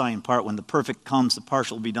prophesy in part. When the perfect comes, the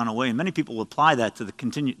partial will be done away. And many people will apply that to the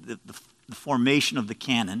formation of the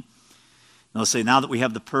canon. And they'll say, now that we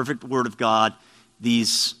have the perfect Word of God,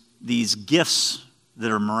 these gifts that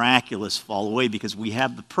are miraculous fall away because we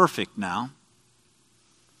have the perfect now.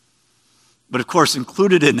 But of course,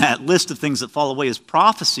 included in that list of things that fall away is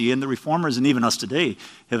prophecy, and the Reformers and even us today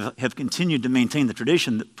have continued to maintain the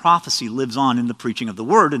tradition that prophecy lives on in the preaching of the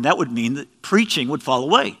Word, and that would mean that preaching would fall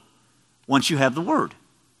away once you have the Word.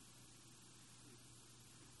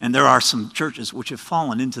 And there are some churches which have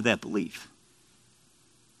fallen into that belief.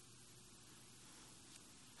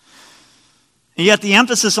 And yet the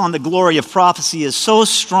emphasis on the glory of prophecy is so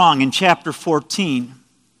strong in chapter 14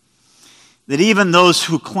 that even those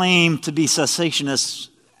who claim to be cessationists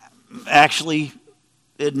actually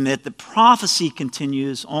admit that prophecy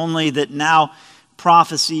continues, only that now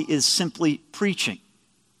prophecy is simply preaching.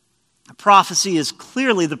 Prophecy is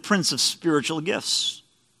clearly the prince of spiritual gifts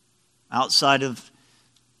outside of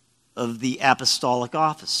the apostolic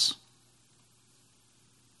office.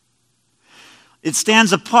 It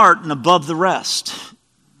stands apart and above the rest.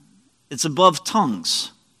 It's above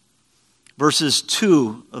tongues. Verses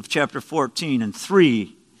 2 of chapter 14 and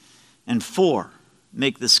 3 and 4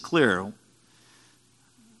 make this clear.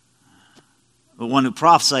 The one who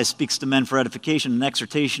prophesies speaks to men for edification and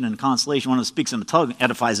exhortation and consolation. One who speaks in a tongue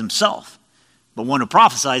edifies himself. But one who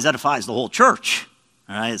prophesies edifies the whole church.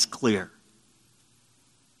 All right, it's clear.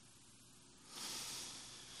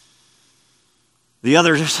 The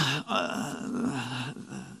other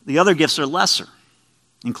gifts are lesser,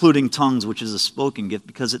 including tongues, which is a spoken gift,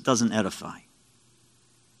 because it doesn't edify.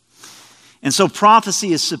 And so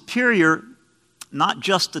prophecy is superior not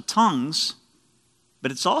just to tongues,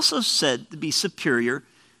 but it's also said to be superior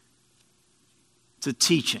to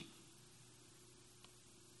teaching.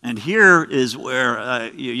 And here is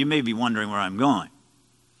where you may be wondering where I'm going.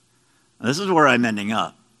 This is where I'm ending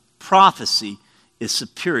up. Prophecy is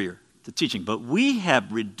superior to teaching, but we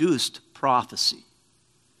have reduced prophecy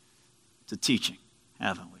to teaching,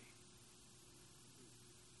 haven't we?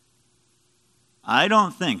 I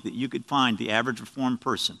don't think that you could find the average Reformed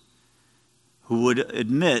person who would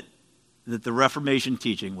admit that the Reformation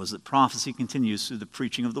teaching was that prophecy continues through the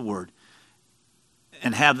preaching of the Word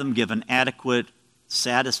and have them give an adequate,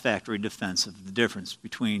 satisfactory defense of the difference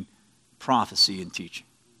between prophecy and teaching.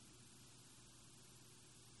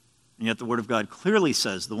 And yet the Word of God clearly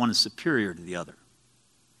says the one is superior to the other.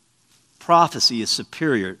 Prophecy is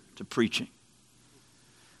superior to preaching.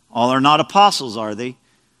 All are not apostles, are they?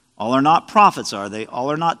 All are not prophets, are they?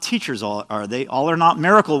 All are not teachers, are they? All are not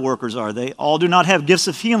miracle workers, are they? All do not have gifts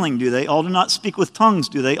of healing, do they? All do not speak with tongues,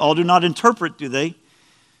 do they? All do not interpret, do they?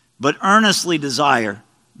 But earnestly desire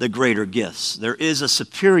the greater gifts. There is a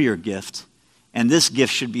superior gift, and this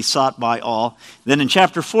gift should be sought by all. Then in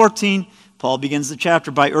chapter 14, Paul begins the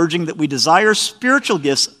chapter by urging that we desire spiritual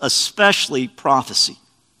gifts, especially prophecy.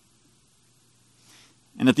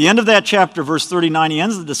 And at the end of that chapter, verse 39, he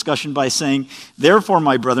ends the discussion by saying, therefore,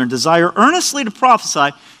 my brethren, desire earnestly to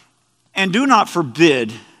prophesy, and do not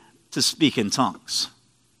forbid to speak in tongues.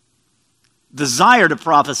 Desire to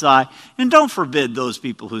prophesy, and don't forbid those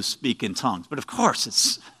people who speak in tongues. But of course,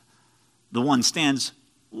 it's the one stands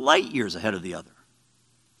light years ahead of the other.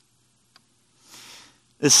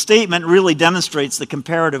 This statement really demonstrates the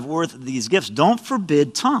comparative worth of these gifts. Don't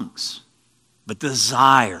forbid tongues, but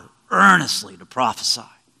desire earnestly to prophesy.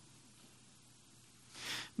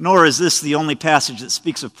 Nor is this the only passage that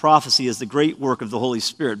speaks of prophecy as the great work of the Holy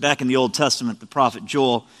Spirit. Back in the Old Testament, the prophet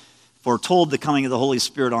Joel foretold the coming of the Holy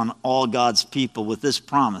Spirit on all God's people with this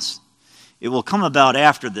promise. It will come about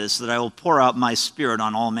after this that I will pour out my Spirit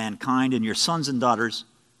on all mankind, and your sons and daughters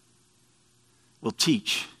will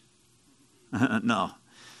teach. No,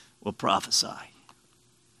 will prophesy.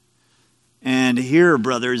 And here,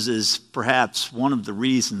 brothers, is perhaps one of the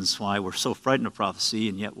reasons why we're so frightened of prophecy,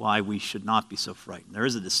 and yet why we should not be so frightened. There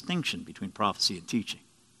is a distinction between prophecy and teaching.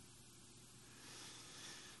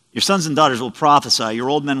 Your sons and daughters will prophesy, your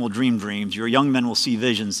old men will dream dreams, your young men will see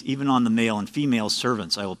visions, even on the male and female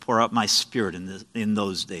servants I will pour out my Spirit in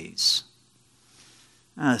those days.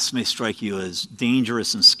 This may strike you as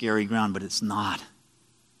dangerous and scary ground, but it's not.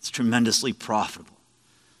 It's tremendously profitable.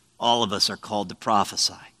 All of us are called to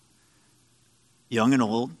prophesy. Young and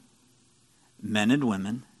old, men and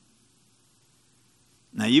women.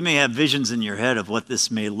 Now, you may have visions in your head of what this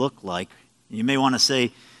may look like. You may want to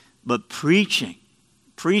say, but preaching,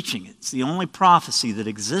 it's the only prophecy that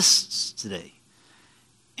exists today.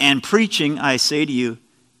 And preaching, I say to you,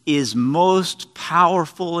 is most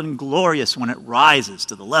powerful and glorious when it rises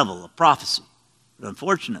to the level of prophecy. But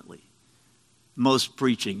unfortunately, most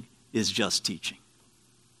preaching is just teaching.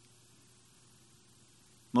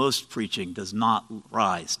 Most preaching does not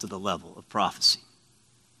rise to the level of prophecy.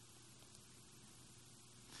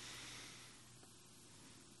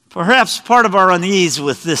 Perhaps part of our unease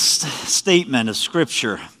with this statement of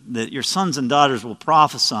Scripture, that your sons and daughters will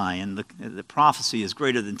prophesy, and the prophecy is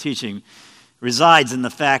greater than teaching, resides in the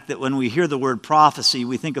fact that when we hear the word prophecy,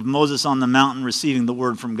 we think of Moses on the mountain receiving the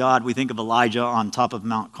word from God. We think of Elijah on top of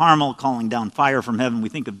Mount Carmel calling down fire from heaven. We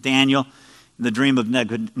think of Daniel in the dream of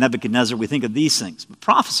Nebuchadnezzar. We think of these things. But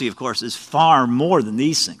prophecy, of course, is far more than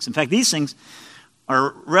these things. In fact, these things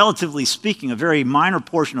are, relatively speaking, a very minor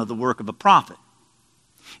portion of the work of a prophet.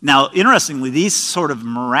 Now, interestingly, these sort of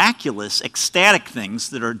miraculous, ecstatic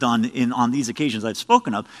things that are done on these occasions I've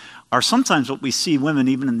spoken of are sometimes what we see women,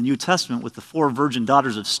 even in the New Testament, with the 4 virgin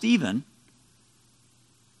daughters of Philip.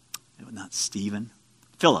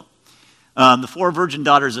 The 4 virgin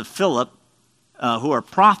daughters of Philip, who are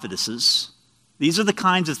prophetesses. These are the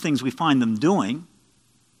kinds of things we find them doing,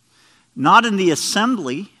 not in the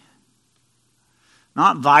assembly,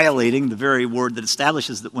 not violating the very word that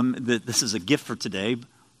establishes that this is a gift for today,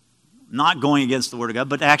 not going against the word of God,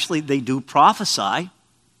 but actually they do prophesy.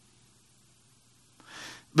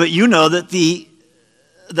 But you know that the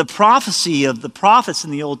prophecy of the prophets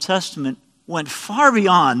in the Old Testament went far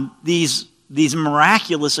beyond these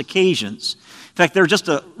miraculous occasions. In fact, they're just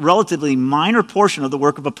a relatively minor portion of the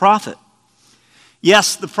work of a prophet.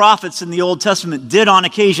 Yes, the prophets in the Old Testament did on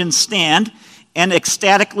occasion stand and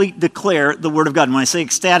ecstatically declare the word of God. And when I say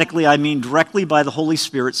ecstatically, I mean directly by the Holy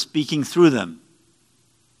Spirit speaking through them.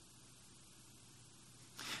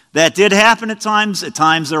 That did happen at times. At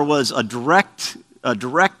times there was a direct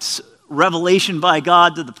revelation by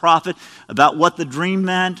God to the prophet about what the dream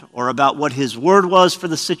meant or about what his word was for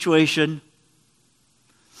the situation.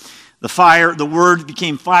 The word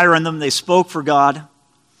became fire in them. They spoke for God.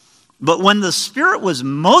 But when the Spirit was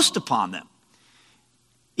most upon them,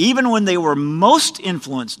 even when they were most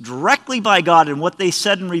influenced directly by God in what they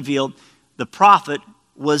said and revealed, the prophet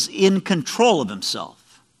was in control of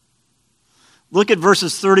himself. Look at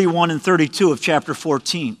verses 31 and 32 of chapter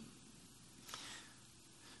 14.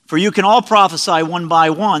 For you can all prophesy one by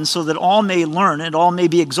one, so that all may learn and all may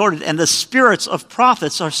be exhorted, and the spirits of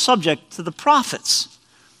prophets are subject to the prophets.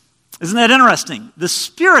 Isn't that interesting? The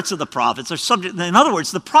spirits of the prophets are subject. In other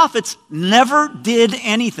words, the prophets never did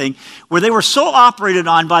anything where they were so operated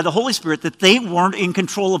on by the Holy Spirit that they weren't in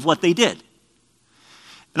control of what they did.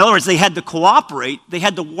 In other words, they had to cooperate. They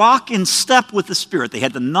had to walk in step with the Spirit. They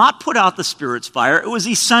had to not put out the Spirit's fire. It was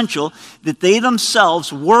essential that they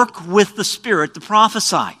themselves work with the Spirit to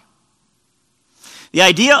prophesy. The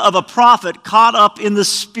idea of a prophet caught up in the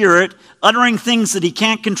Spirit uttering things that he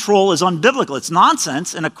can't control is unbiblical. It's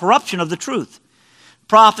nonsense and a corruption of the truth.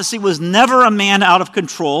 Prophecy was never a man out of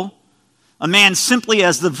control, a man simply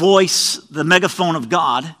as the voice, the megaphone of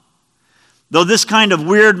God. Though this kind of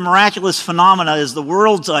weird, miraculous phenomena is the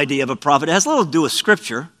world's idea of a prophet, it has little to do with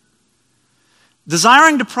Scripture.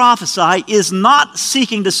 Desiring to prophesy is not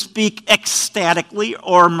seeking to speak ecstatically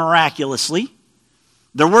or miraculously.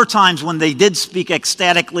 There were times when they did speak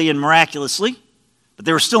ecstatically and miraculously, but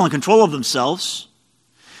they were still in control of themselves.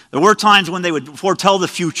 There were times when they would foretell the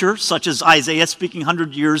future, such as Isaiah speaking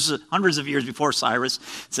hundreds of years before Cyrus,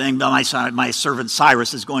 saying, my servant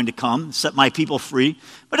Cyrus is going to come, set my people free.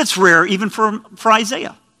 But it's rare even for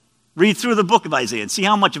Isaiah. Read through the book of Isaiah and see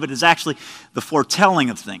how much of it is actually the foretelling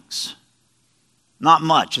of things. Not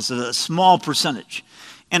much. It's a small percentage.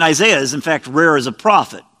 And Isaiah is, in fact, rare as a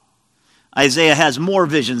prophet. Isaiah has more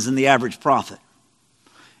visions than the average prophet.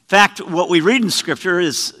 In fact, what we read in Scripture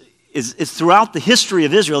is throughout the history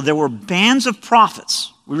of Israel, there were bands of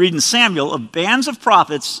prophets. We read in Samuel of bands of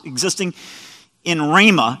prophets existing in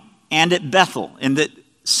Ramah and at Bethel, and that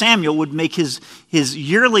Samuel would make his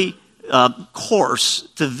yearly course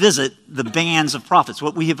to visit the bands of prophets,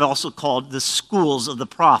 what we have also called the schools of the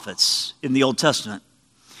prophets in the Old Testament.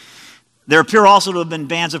 There appear also to have been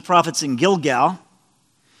bands of prophets in Gilgal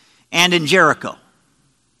and in Jericho.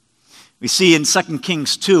 We see in 2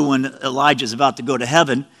 Kings 2, when Elijah is about to go to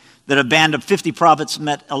heaven, that a band of 50 prophets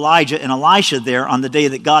met Elijah and Elisha there on the day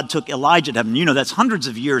that God took Elijah to heaven. You know, that's hundreds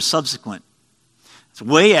of years subsequent. It's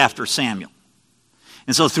way after Samuel.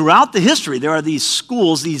 And so throughout the history, there are these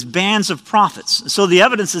schools, these bands of prophets. So the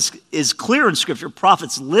evidence is clear in Scripture.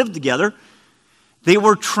 Prophets lived together. They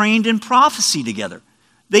were trained in prophecy together.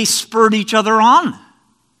 They spurred each other on.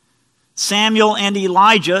 Samuel and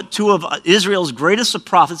Elijah, two of Israel's greatest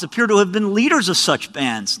prophets, appear to have been leaders of such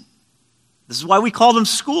bands. This is why we call them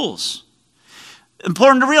schools.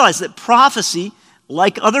 Important to realize that prophecy,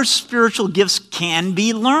 like other spiritual gifts, can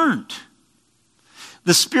be learned.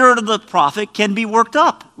 The spirit of the prophet can be worked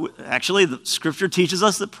up. Actually, the Scripture teaches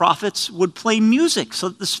us that prophets would play music so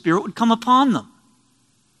that the Spirit would come upon them.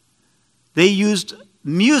 They used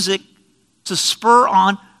music to spur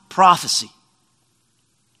on prophecy.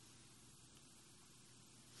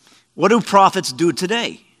 What do prophets do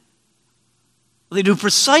today? Well, they do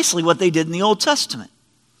precisely what they did in the Old Testament.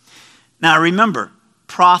 Now remember,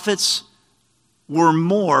 prophets were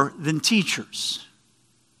more than teachers.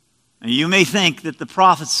 Now, you may think that the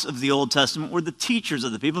prophets of the Old Testament were the teachers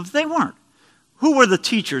of the people, but they weren't. Who were the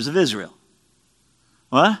teachers of Israel?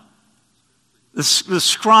 What? The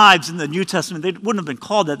scribes in the New Testament, they wouldn't have been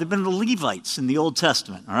called that. They've been the Levites in the Old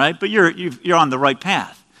Testament, all right? But you're on the right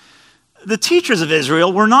path. The teachers of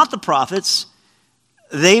Israel were not the prophets.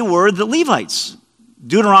 They were the Levites.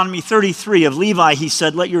 Deuteronomy 33 of Levi, he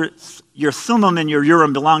said, let your Thummim and your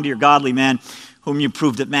Urim belong to your godly man, whom you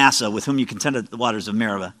proved at Massa, with whom you contended at the waters of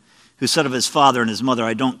Meribah, who said of his father and his mother,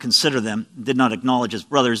 I don't consider them, did not acknowledge his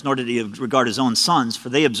brothers, nor did he regard his own sons, for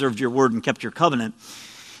they observed your word and kept your covenant.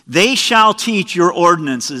 They shall teach your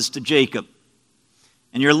ordinances to Jacob,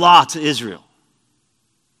 and your law to Israel.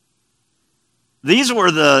 These were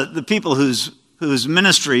the people whose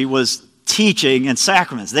ministry was teaching and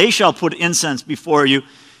sacraments. They shall put incense before you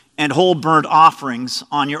and hold burnt offerings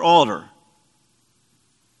on your altar.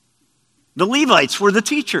 The Levites were the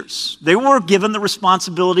teachers. They were given the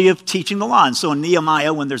responsibility of teaching the law. And so in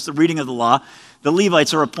Nehemiah, when there's the reading of the law, the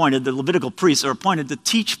Levites are appointed, the Levitical priests are appointed to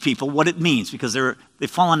teach people what it means because they've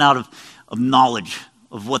fallen out of knowledge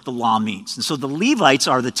of what the law means. And so the Levites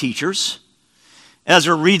are the teachers.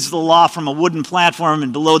 Ezra reads the law from a wooden platform,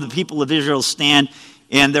 and below the people of Israel stand,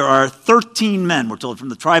 and there are 13 men, we're told, from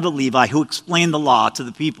the tribe of Levi who explain the law to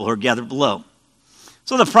the people who are gathered below.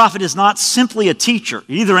 So the prophet is not simply a teacher,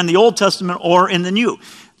 either in the Old Testament or in the New.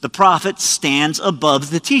 The prophet stands above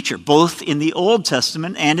the teacher, both in the Old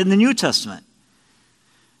Testament and in the New Testament.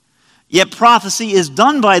 Yet prophecy is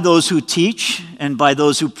done by those who teach and by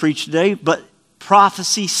those who preach today, but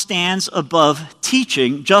prophecy stands above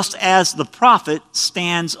teaching, just as the prophet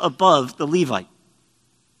stands above the Levite.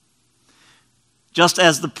 Just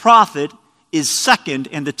as the prophet is second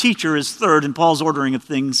and the teacher is third in Paul's ordering of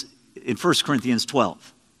things in 1 Corinthians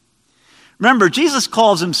 12. Remember, Jesus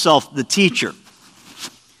calls himself the teacher.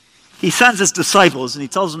 He sends his disciples and he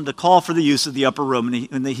tells them to call for the use of the upper room.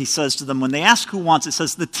 And he says to them, when they ask who wants it,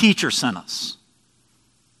 says, the teacher sent us.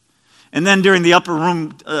 And then during the upper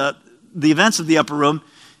room, the events of the upper room,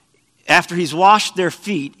 after he's washed their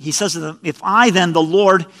feet, he says to them, if I then, the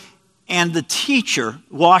Lord and the teacher,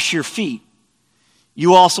 wash your feet,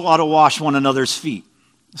 you also ought to wash one another's feet.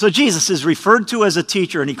 So Jesus is referred to as a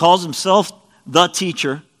teacher, and he calls himself the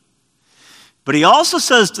teacher. But he also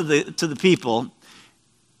says to the people,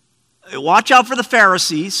 watch out for the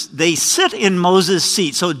Pharisees. They sit in Moses'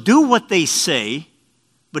 seat. So do what they say,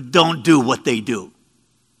 but don't do what they do.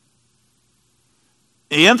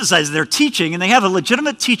 He emphasizes their teaching, and they have a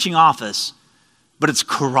legitimate teaching office, but it's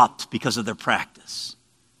corrupt because of their practice.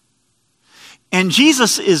 And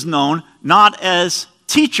Jesus is known not as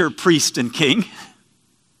teacher, priest, and king,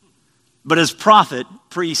 but as prophet,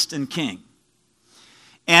 priest, and king.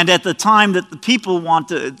 And at the time that the people want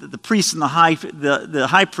to, the priests and the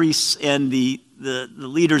high priests and the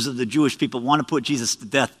leaders of the Jewish people want to put Jesus to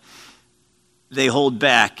death, they hold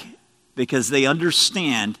back because they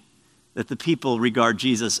understand that the people regard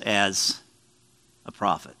Jesus as a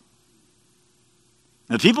prophet.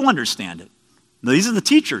 Now, the people understand it. Now, these are the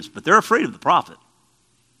teachers, but they're afraid of the prophet.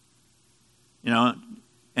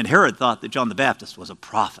 And Herod thought that John the Baptist was a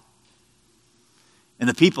prophet. And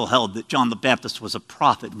the people held that John the Baptist was a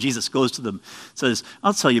prophet. And Jesus goes to them, says,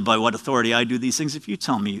 I'll tell you by what authority I do these things if you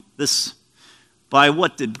tell me this. By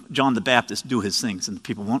what did John the Baptist do his things? And the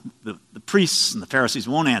people won't, the priests and the Pharisees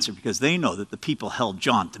won't answer because they know that the people held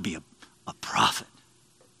John to be a prophet.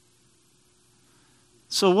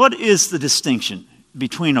 So what is the distinction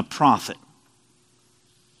between a prophet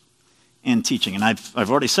and teaching? And I've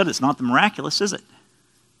already said it's not the miraculous, is it?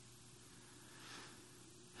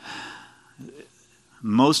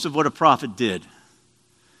 Most of what a prophet did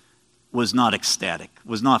was not ecstatic,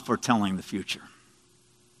 was not foretelling the future.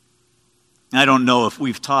 I don't know if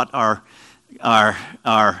we've taught our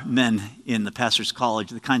our men in the pastor's college,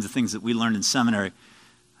 the kinds of things that we learned in seminary.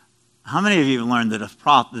 How many of you have learned that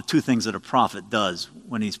the two things that a prophet does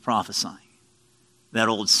when he's prophesying? That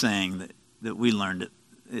old saying that we learned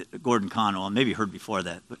at Gordon Conwell, and maybe heard before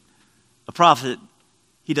that. But a prophet,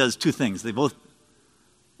 he does two things. They both,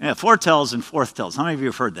 foretells and forthtells. How many of you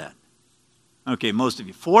have heard that? Okay, most of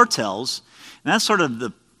you. Foretells, and that's sort of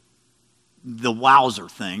the wowzer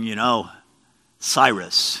thing,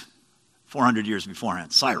 Cyrus, 400 years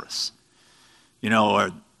beforehand, Cyrus.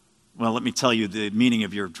 Well, let me tell you the meaning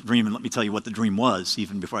of your dream, and let me tell you what the dream was,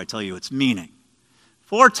 even before I tell you its meaning.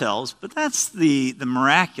 Foretells, but that's the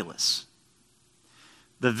miraculous.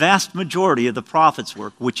 The vast majority of the prophet's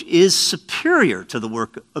work, which is superior to the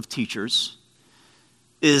work of teachers,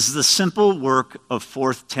 is the simple work of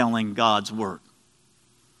forthtelling God's word.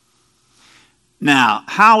 Now,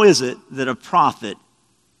 how is it that a prophet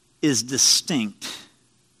is distinct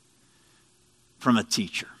from a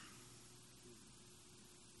teacher?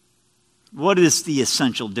 What is the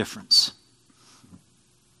essential difference?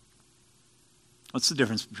 What's the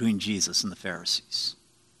difference between Jesus and the Pharisees?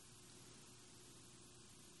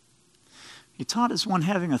 He taught as one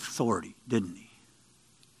having authority, didn't he?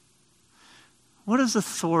 What does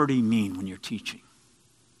authority mean when you're teaching?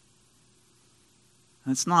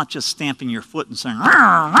 It's not just stamping your foot and saying,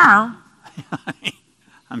 "Arr, arr."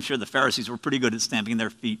 I'm sure the Pharisees were pretty good at stamping their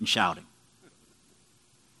feet and shouting.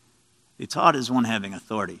 He taught as one having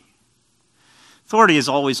authority. Authority is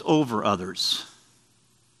always over others.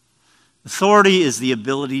 Authority is the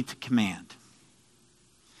ability to command.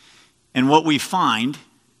 And what we find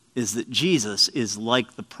is that Jesus is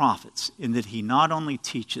like the prophets in that he not only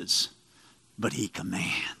teaches, but he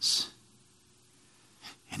commands.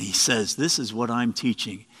 And he says, this is what I'm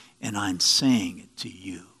teaching, and I'm saying it to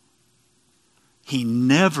you. He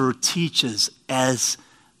never teaches as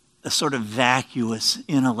a sort of vacuous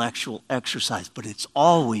intellectual exercise, but it's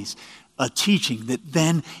always a teaching that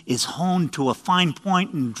then is honed to a fine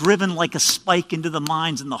point and driven like a spike into the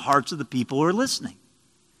minds and the hearts of the people who are listening.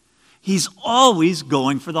 He's always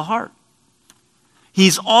going for the heart.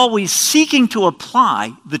 He's always seeking to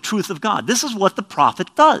apply the truth of God. This is what the prophet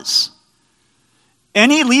does.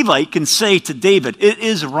 Any Levite can say to David, it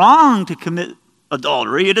is wrong to commit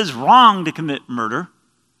adultery, it is wrong to commit murder.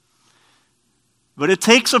 But it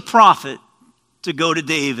takes a prophet to go to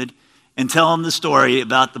David and tell him the story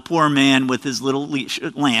about the poor man with his little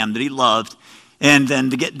lamb that he loved, and then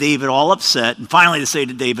to get David all upset, and finally to say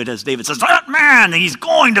to David, as David says, that man, he's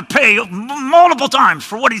going to pay multiple times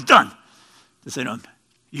for what he's done. To say to him,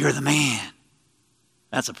 you're the man.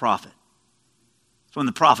 That's a prophet. It's when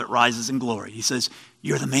the prophet rises in glory. He says,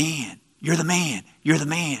 you're the man, you're the man, you're the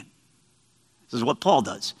man. This is what Paul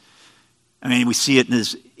does. I mean, we see it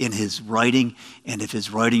in his writing, and if his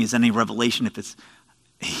writing is any revelation,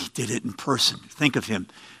 he did it in person. Think of him,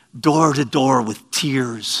 door to door with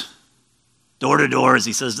tears. Door to door, as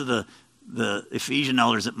he says to the Ephesian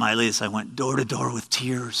elders at Miletus, I went door to door with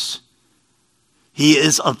tears. He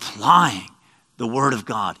is applying the word of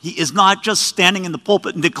God. He is not just standing in the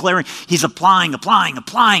pulpit and declaring. He's applying the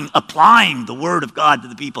word of God to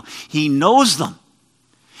the people. He knows them,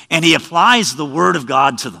 and he applies the word of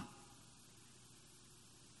God to them.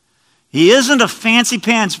 He isn't a fancy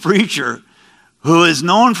pants preacher who is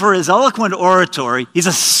known for his eloquent oratory. He's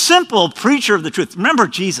a simple preacher of the truth. Remember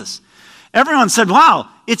Jesus. Everyone said, wow,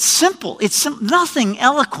 it's simple. It's nothing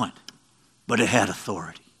eloquent, but it had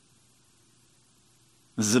authority.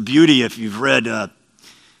 This is a beauty if you've read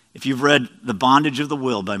The Bondage of the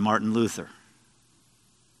Will by Martin Luther.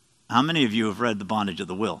 How many of you have read The Bondage of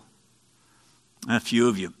the Will? A few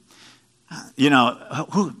of you.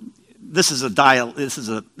 This is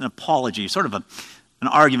an apology, sort of an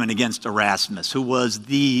argument against Erasmus, who was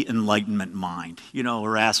the Enlightenment mind.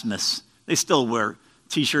 Erasmus, they still wear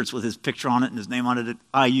T-shirts with his picture on it and his name on it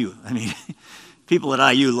at IU. I mean, people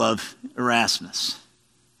at IU love Erasmus.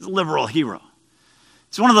 He's a liberal hero.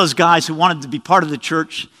 He's one of those guys who wanted to be part of the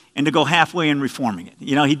church and to go halfway in reforming it.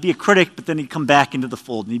 He'd be a critic, but then he'd come back into the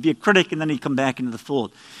fold. And he'd be a critic, and then he'd come back into the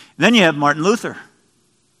fold. And then you have Martin Luther.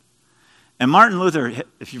 And Martin Luther,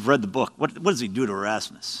 if you've read the book, what does he do to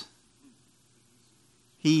Erasmus?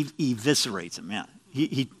 He eviscerates him, yeah.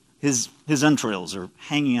 His entrails are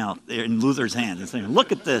hanging out there in Luther's hand and saying,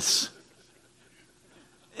 look at this.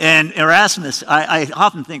 And Erasmus, I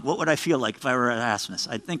often think, what would I feel like if I were Erasmus?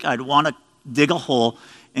 I think I'd want to dig a hole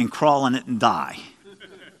and crawl in it and die.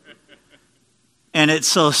 And it's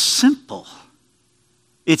so simple.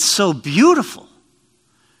 It's so beautiful.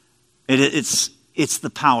 It's the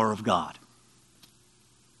power of God.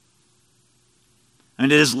 I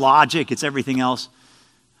mean, it is logic, it's everything else.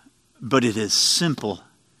 but it is simple,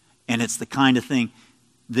 and it's the kind of thing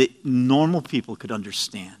that normal people could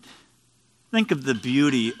understand. Think of the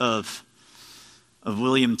beauty of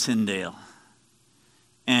William Tyndale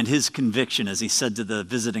and his conviction as he said to the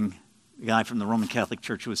visiting guy from the Roman Catholic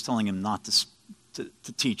Church who was telling him not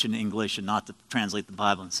to teach in English and not to translate the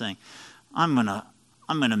Bible, and saying, I'm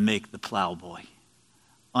gonna make the plowboy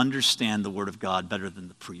understand the Word of God better than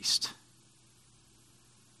the priest.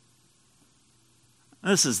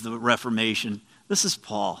 This is the Reformation. This is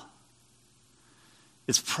Paul.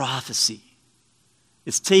 It's prophecy.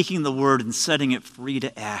 It's taking the Word and setting it free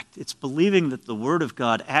to act. It's believing that the Word of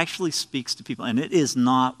God actually speaks to people, and it is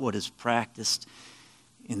not what is practiced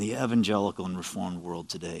in the evangelical and Reformed world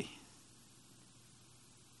today.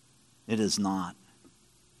 It is not.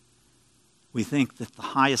 We think that the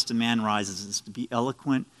highest a man rises is to be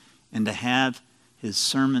eloquent and to have his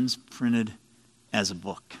sermons printed as a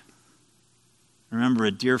book. I remember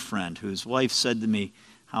a dear friend whose wife said to me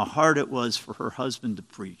how hard it was for her husband to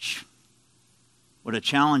preach. What a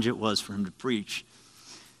challenge it was for him to preach.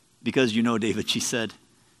 Because, you know, David, she said,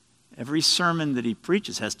 every sermon that he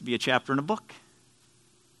preaches has to be a chapter in a book.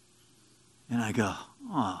 And I go,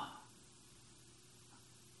 oh,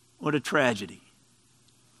 what a tragedy.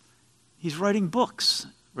 He's writing books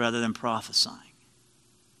rather than prophesying.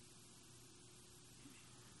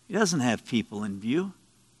 He doesn't have people in view.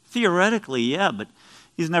 Theoretically, yeah, but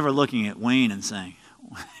he's never looking at Wayne and saying,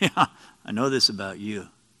 yeah, I know this about you.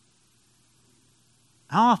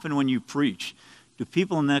 How often when you preach, do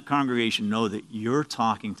people in that congregation know that you're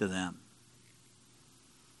talking to them?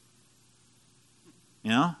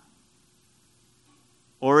 You know?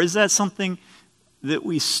 Or is that something that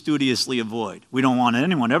we studiously avoid? We don't want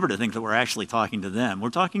anyone ever to think that we're actually talking to them. We're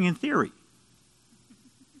talking in theory.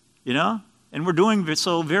 You know? And we're doing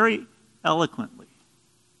so very eloquently.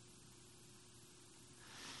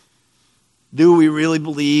 Do we really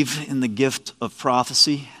believe in the gift of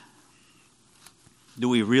prophecy? Do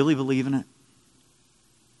we really believe in it?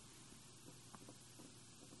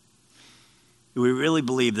 Do we really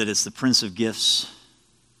believe that it's the Prince of Gifts?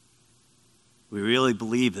 Do we really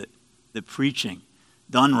believe that preaching,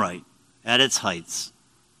 done right, at its heights,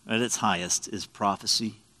 at its highest, is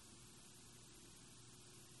prophecy?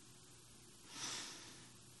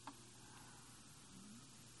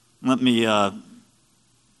 Let me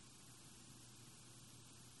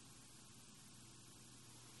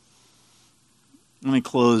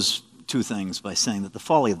close two things by saying that the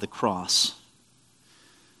folly of the cross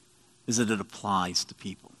is that it applies to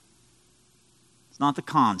people. It's not the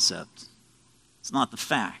concept. It's not the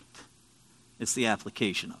fact. It's the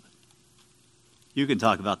application of it. You can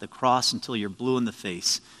talk about the cross until you're blue in the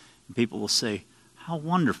face, and people will say, how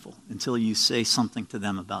wonderful, until you say something to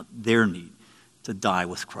them about their need to die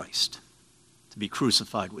with Christ, to be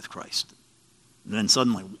crucified with Christ. And then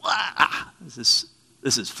suddenly, wow, this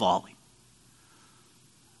is folly.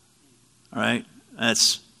 All right?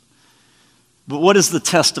 But what is the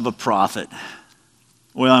test of a prophet?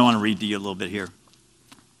 Well, I want to read to you a little bit here.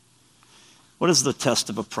 What is the test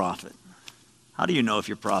of a prophet? How do you know if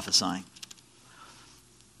you're prophesying?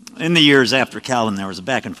 In the years after Calvin, there was a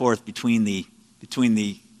back and forth between the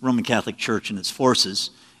Roman Catholic Church and its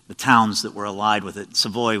forces, the towns that were allied with it.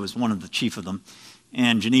 Savoy was one of the chief of them,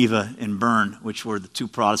 and Geneva and Bern, which were the two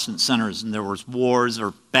Protestant centers. And there was wars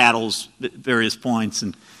or battles at various points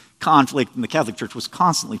and conflict, and the Catholic Church was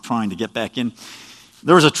constantly trying to get back in.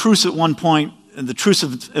 There was a truce at one point, the truce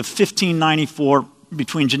of 1594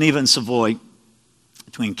 between Geneva and Savoy,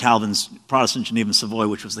 between Calvin's Protestant Geneva and Savoy,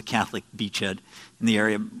 which was the Catholic beachhead in the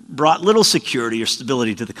area, brought little security or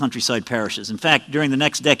stability to the countryside parishes. In fact, during the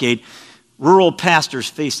next decade, rural pastors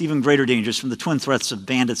faced even greater dangers from the twin threats of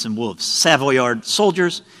bandits and wolves, Savoyard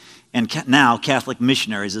soldiers, and now Catholic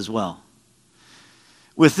missionaries as well.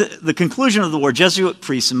 With the conclusion of the war, Jesuit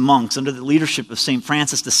priests and monks under the leadership of St.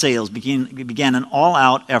 Francis de Sales began an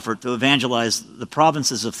all-out effort to evangelize the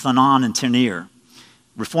provinces of Thonon and Tenir,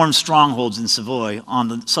 reformed strongholds in Savoy on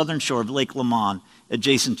the southern shore of Lake Leman,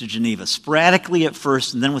 adjacent to Geneva. Sporadically at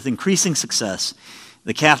first, and then with increasing success,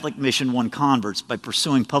 the Catholic mission won converts by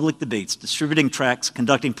pursuing public debates, distributing tracts,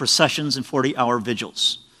 conducting processions, and 40-hour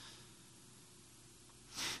vigils.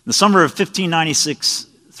 In the summer of 1596,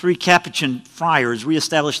 3 Capuchin friars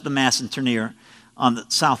reestablished the Mass in Tenir on the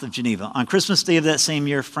south of Geneva. On Christmas Day of that same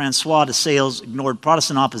year, Francois de Sales ignored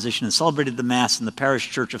Protestant opposition and celebrated the Mass in the parish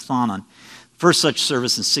church of Thonon, first such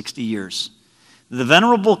service in 60 years. The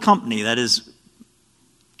Venerable Company, that is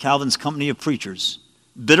Calvin's company of preachers,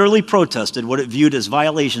 bitterly protested what it viewed as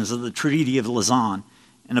violations of the Treaty of Lausanne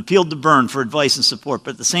and appealed to Bern for advice and support.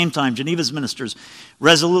 But at the same time, Geneva's ministers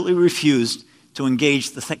resolutely refused to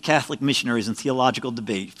engage the Catholic missionaries in theological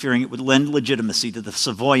debate, fearing it would lend legitimacy to the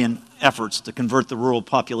Savoyan efforts to convert the rural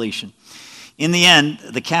population. In the end,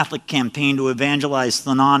 the Catholic campaign to evangelize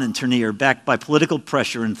Thonon and Ternier, backed by political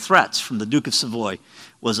pressure and threats from the Duke of Savoy,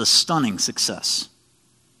 was a stunning success.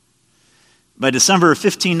 By December of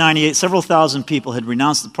 1598, several thousand people had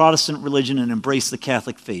renounced the Protestant religion and embraced the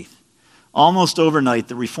Catholic faith. Almost overnight,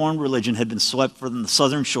 the Reformed religion had been swept from the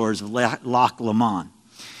southern shores of Loch Lomond.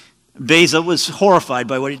 Beza was horrified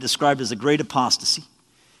by what he described as a great apostasy.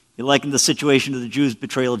 He likened the situation to the Jews'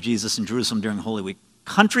 betrayal of Jesus in Jerusalem during Holy Week.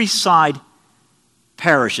 Countryside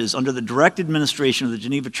parishes under the direct administration of the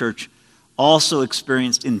Geneva Church also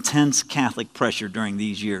experienced intense Catholic pressure during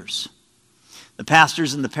these years. The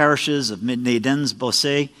pastors in the parishes of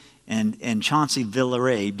Nadens-Bossé and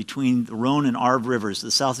Chancy-Villeray between the Rhone and Arve rivers to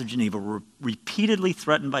the south of Geneva were repeatedly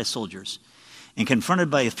threatened by soldiers and confronted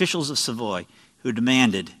by officials of Savoy who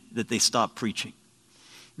demanded that they stop preaching.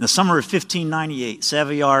 In the summer of 1598,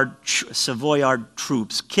 Savoyard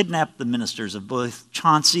troops kidnapped the ministers of both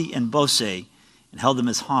Chancy and Bossé and held them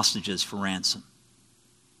as hostages for ransom.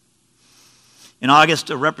 In August,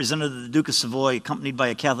 a representative of the Duke of Savoy, accompanied by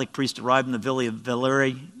a Catholic priest, arrived in the village of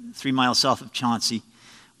Villeray, 3 miles south of Chancy,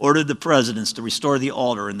 ordered the presidents to restore the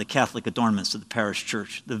altar and the Catholic adornments of the parish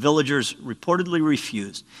church. The villagers reportedly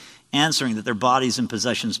refused, answering that their bodies and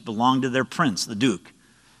possessions belonged to their prince, the Duke,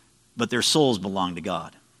 but their souls belonged to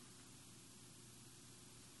God.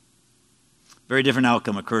 Very different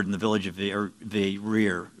outcome occurred in the village of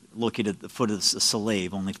Verrières, located at the foot of the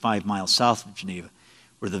Salève, only 5 miles south of Geneva,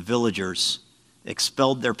 where the villagers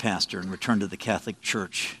expelled their pastor and returned to the Catholic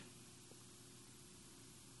Church.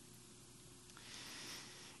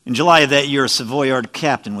 In July of that year, a Savoyard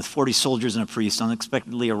captain with 40 soldiers and a priest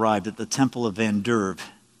unexpectedly arrived at the temple of Vanderve,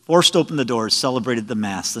 forced open the doors, celebrated the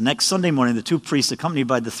Mass. The next Sunday morning, the 2 priests, accompanied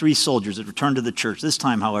by the 3 soldiers, had returned to the church. This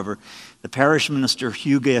time, however, the parish minister,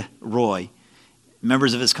 Hugues Roy,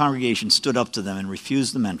 members of his congregation stood up to them and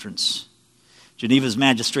refused them entrance. Geneva's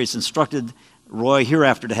magistrates instructed Roy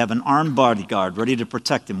hereafter to have an armed bodyguard ready to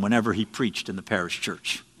protect him whenever he preached in the parish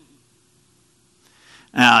church.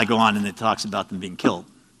 Now, I go on and it talks about them being killed,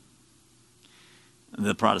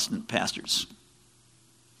 the Protestant pastors.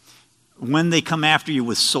 When they come after you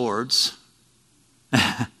with swords,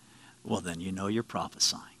 well, then you know you're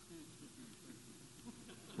prophesying.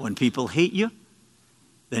 When people hate you,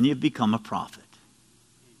 then you've become a prophet.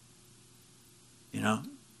 You know,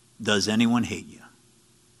 does anyone hate you?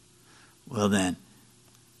 Well then,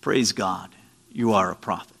 praise God, you are a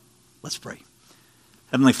prophet. Let's pray.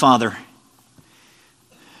 Heavenly Father,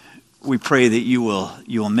 we pray that you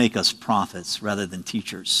will make us prophets rather than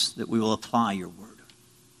teachers, that we will apply your word,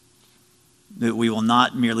 that we will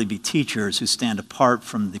not merely be teachers who stand apart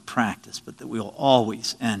from the practice, but that we will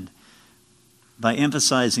always end by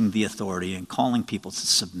emphasizing the authority and calling people to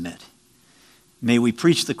submit. May we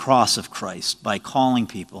preach the cross of Christ by calling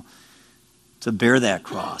people to bear that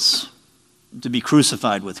cross, to be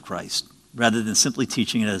crucified with Christ, rather than simply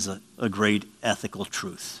teaching it as a great ethical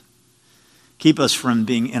truth. Keep us from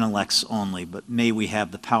being intellects only, but may we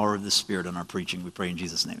have the power of the Spirit in our preaching. We pray in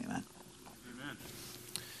Jesus' name, amen.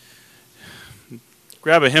 Amen.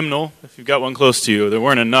 Grab a hymnal if you've got one close to you. There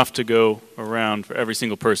weren't enough to go around for every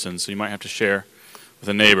single person, so you might have to share with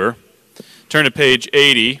a neighbor. Turn to page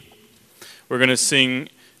 80. We're going to sing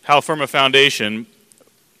How Firm a Foundation.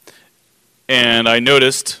 And I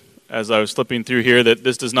noticed, as I was flipping through here, that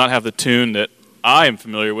this does not have the tune that I am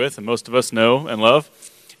familiar with and most of us know and love.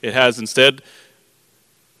 It has instead,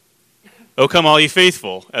 O Come All Ye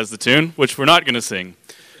Faithful as the tune, which we're not going to sing.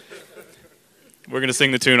 We're going to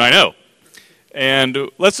sing the tune I know. And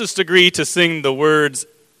let's just agree to sing the words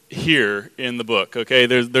here in the book, okay?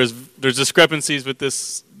 There's discrepancies with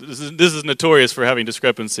this. This is notorious for having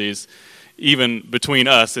discrepancies. Even between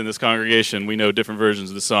us in this congregation, we know different versions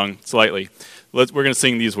of the song slightly. We're going to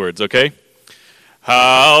sing these words, okay?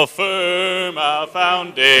 How firm a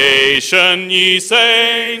foundation, ye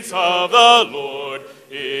saints of the Lord,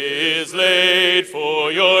 is laid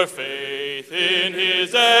for your faith in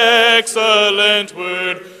his excellent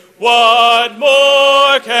word. What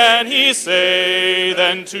more can he say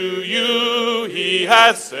than to you he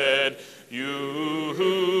hath said? You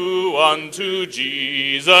who unto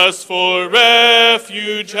Jesus for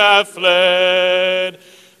refuge have fled.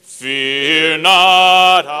 Fear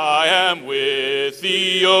not, I am with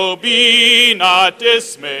thee, O be not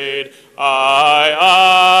dismayed.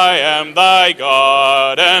 I am thy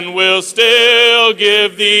God, and will still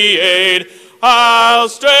give thee aid. I'll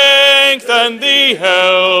strengthen thee,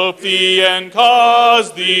 help thee, and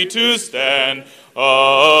cause thee to stand.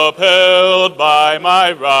 upheld by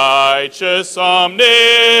my righteous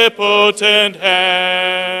omnipotent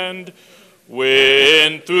hand.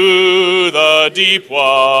 When through the deep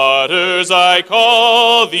waters I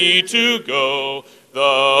call thee to go,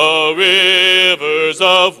 the rivers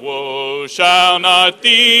of woe shall not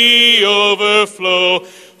thee overflow.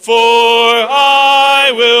 For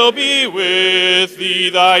I will be with thee,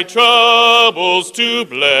 thy troubles to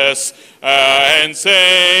bless, and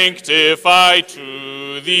sanctify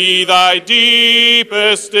to thee thy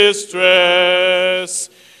deepest distress.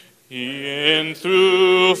 In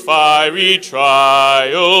through fiery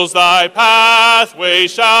trials thy pathway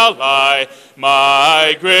shall lie,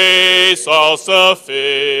 my grace all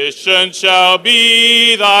sufficient shall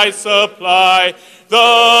be thy supply.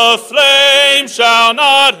 The flame shall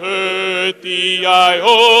not hurt thee, I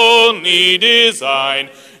only design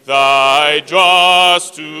thy dross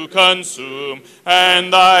to consume,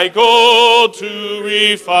 and thy gold to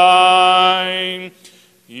refine.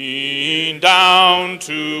 E'en down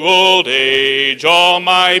to old age all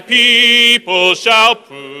my people shall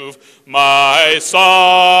prove my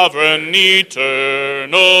sovereign,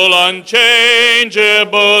 eternal,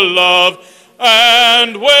 unchangeable love.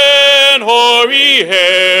 And when hoary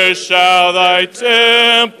hairs shall thy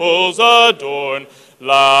temples adorn,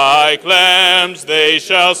 like lambs they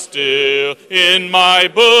shall still in my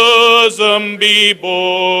bosom be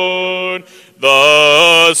born.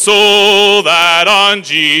 The soul that on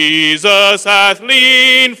Jesus hath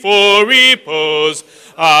leaned for repose,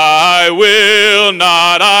 I will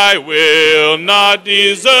not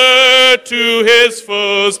desert to his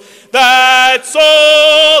foes. That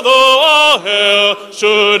soul, though all hell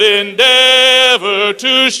should endeavor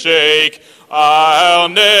to shake, I'll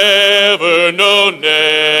never, no,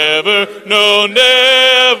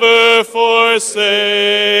 never forsake.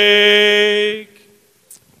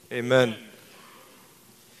 Amen.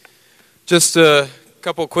 Just a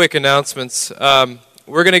couple quick announcements.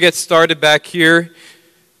 We're going to get started back here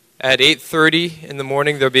at 8:30 in the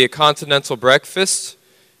morning. There'll be a continental breakfast,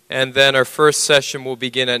 and then our first session will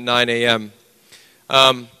begin at 9 a.m.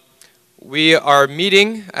 We are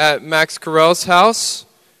meeting at Max Carell's house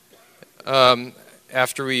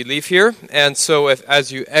after we leave here, and so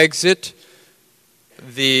as you exit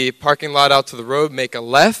the parking lot out to the road, make a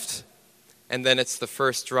left, and then it's the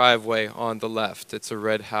first driveway on the left. It's a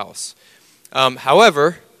red house.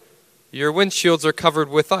 However, your windshields are covered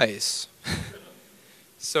with ice,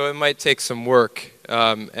 so it might take some work.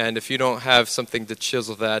 And if you don't have something to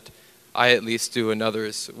chisel that, I at least do, and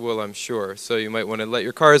others will, I'm sure. So you might want to let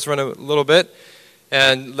your cars run a little bit,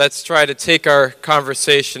 and let's try to take our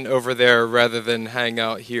conversation over there rather than hang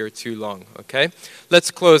out here too long, okay?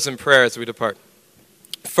 Let's close in prayer as we depart.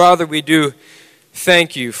 Father, we do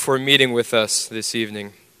thank you for meeting with us this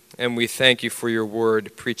evening, and we thank you for your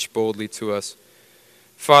word preached boldly to us.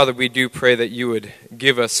 Father, we do pray that you would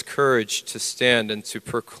give us courage to stand and to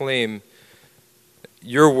proclaim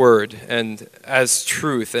your word and as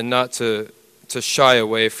truth, and not to shy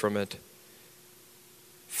away from it.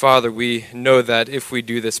 Father, we know that if we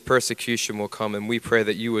do this, persecution will come, and we pray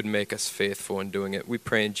that you would make us faithful in doing it. We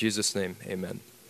pray in Jesus' name, amen.